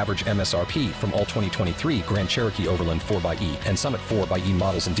 below average MSRP from all 2023 Grand Cherokee Overland 4xE and Summit 4xE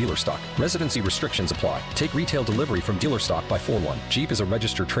models in dealer stock. Residency restrictions apply. Take retail delivery from dealer stock by 4/1. Jeep is a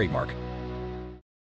registered trademark.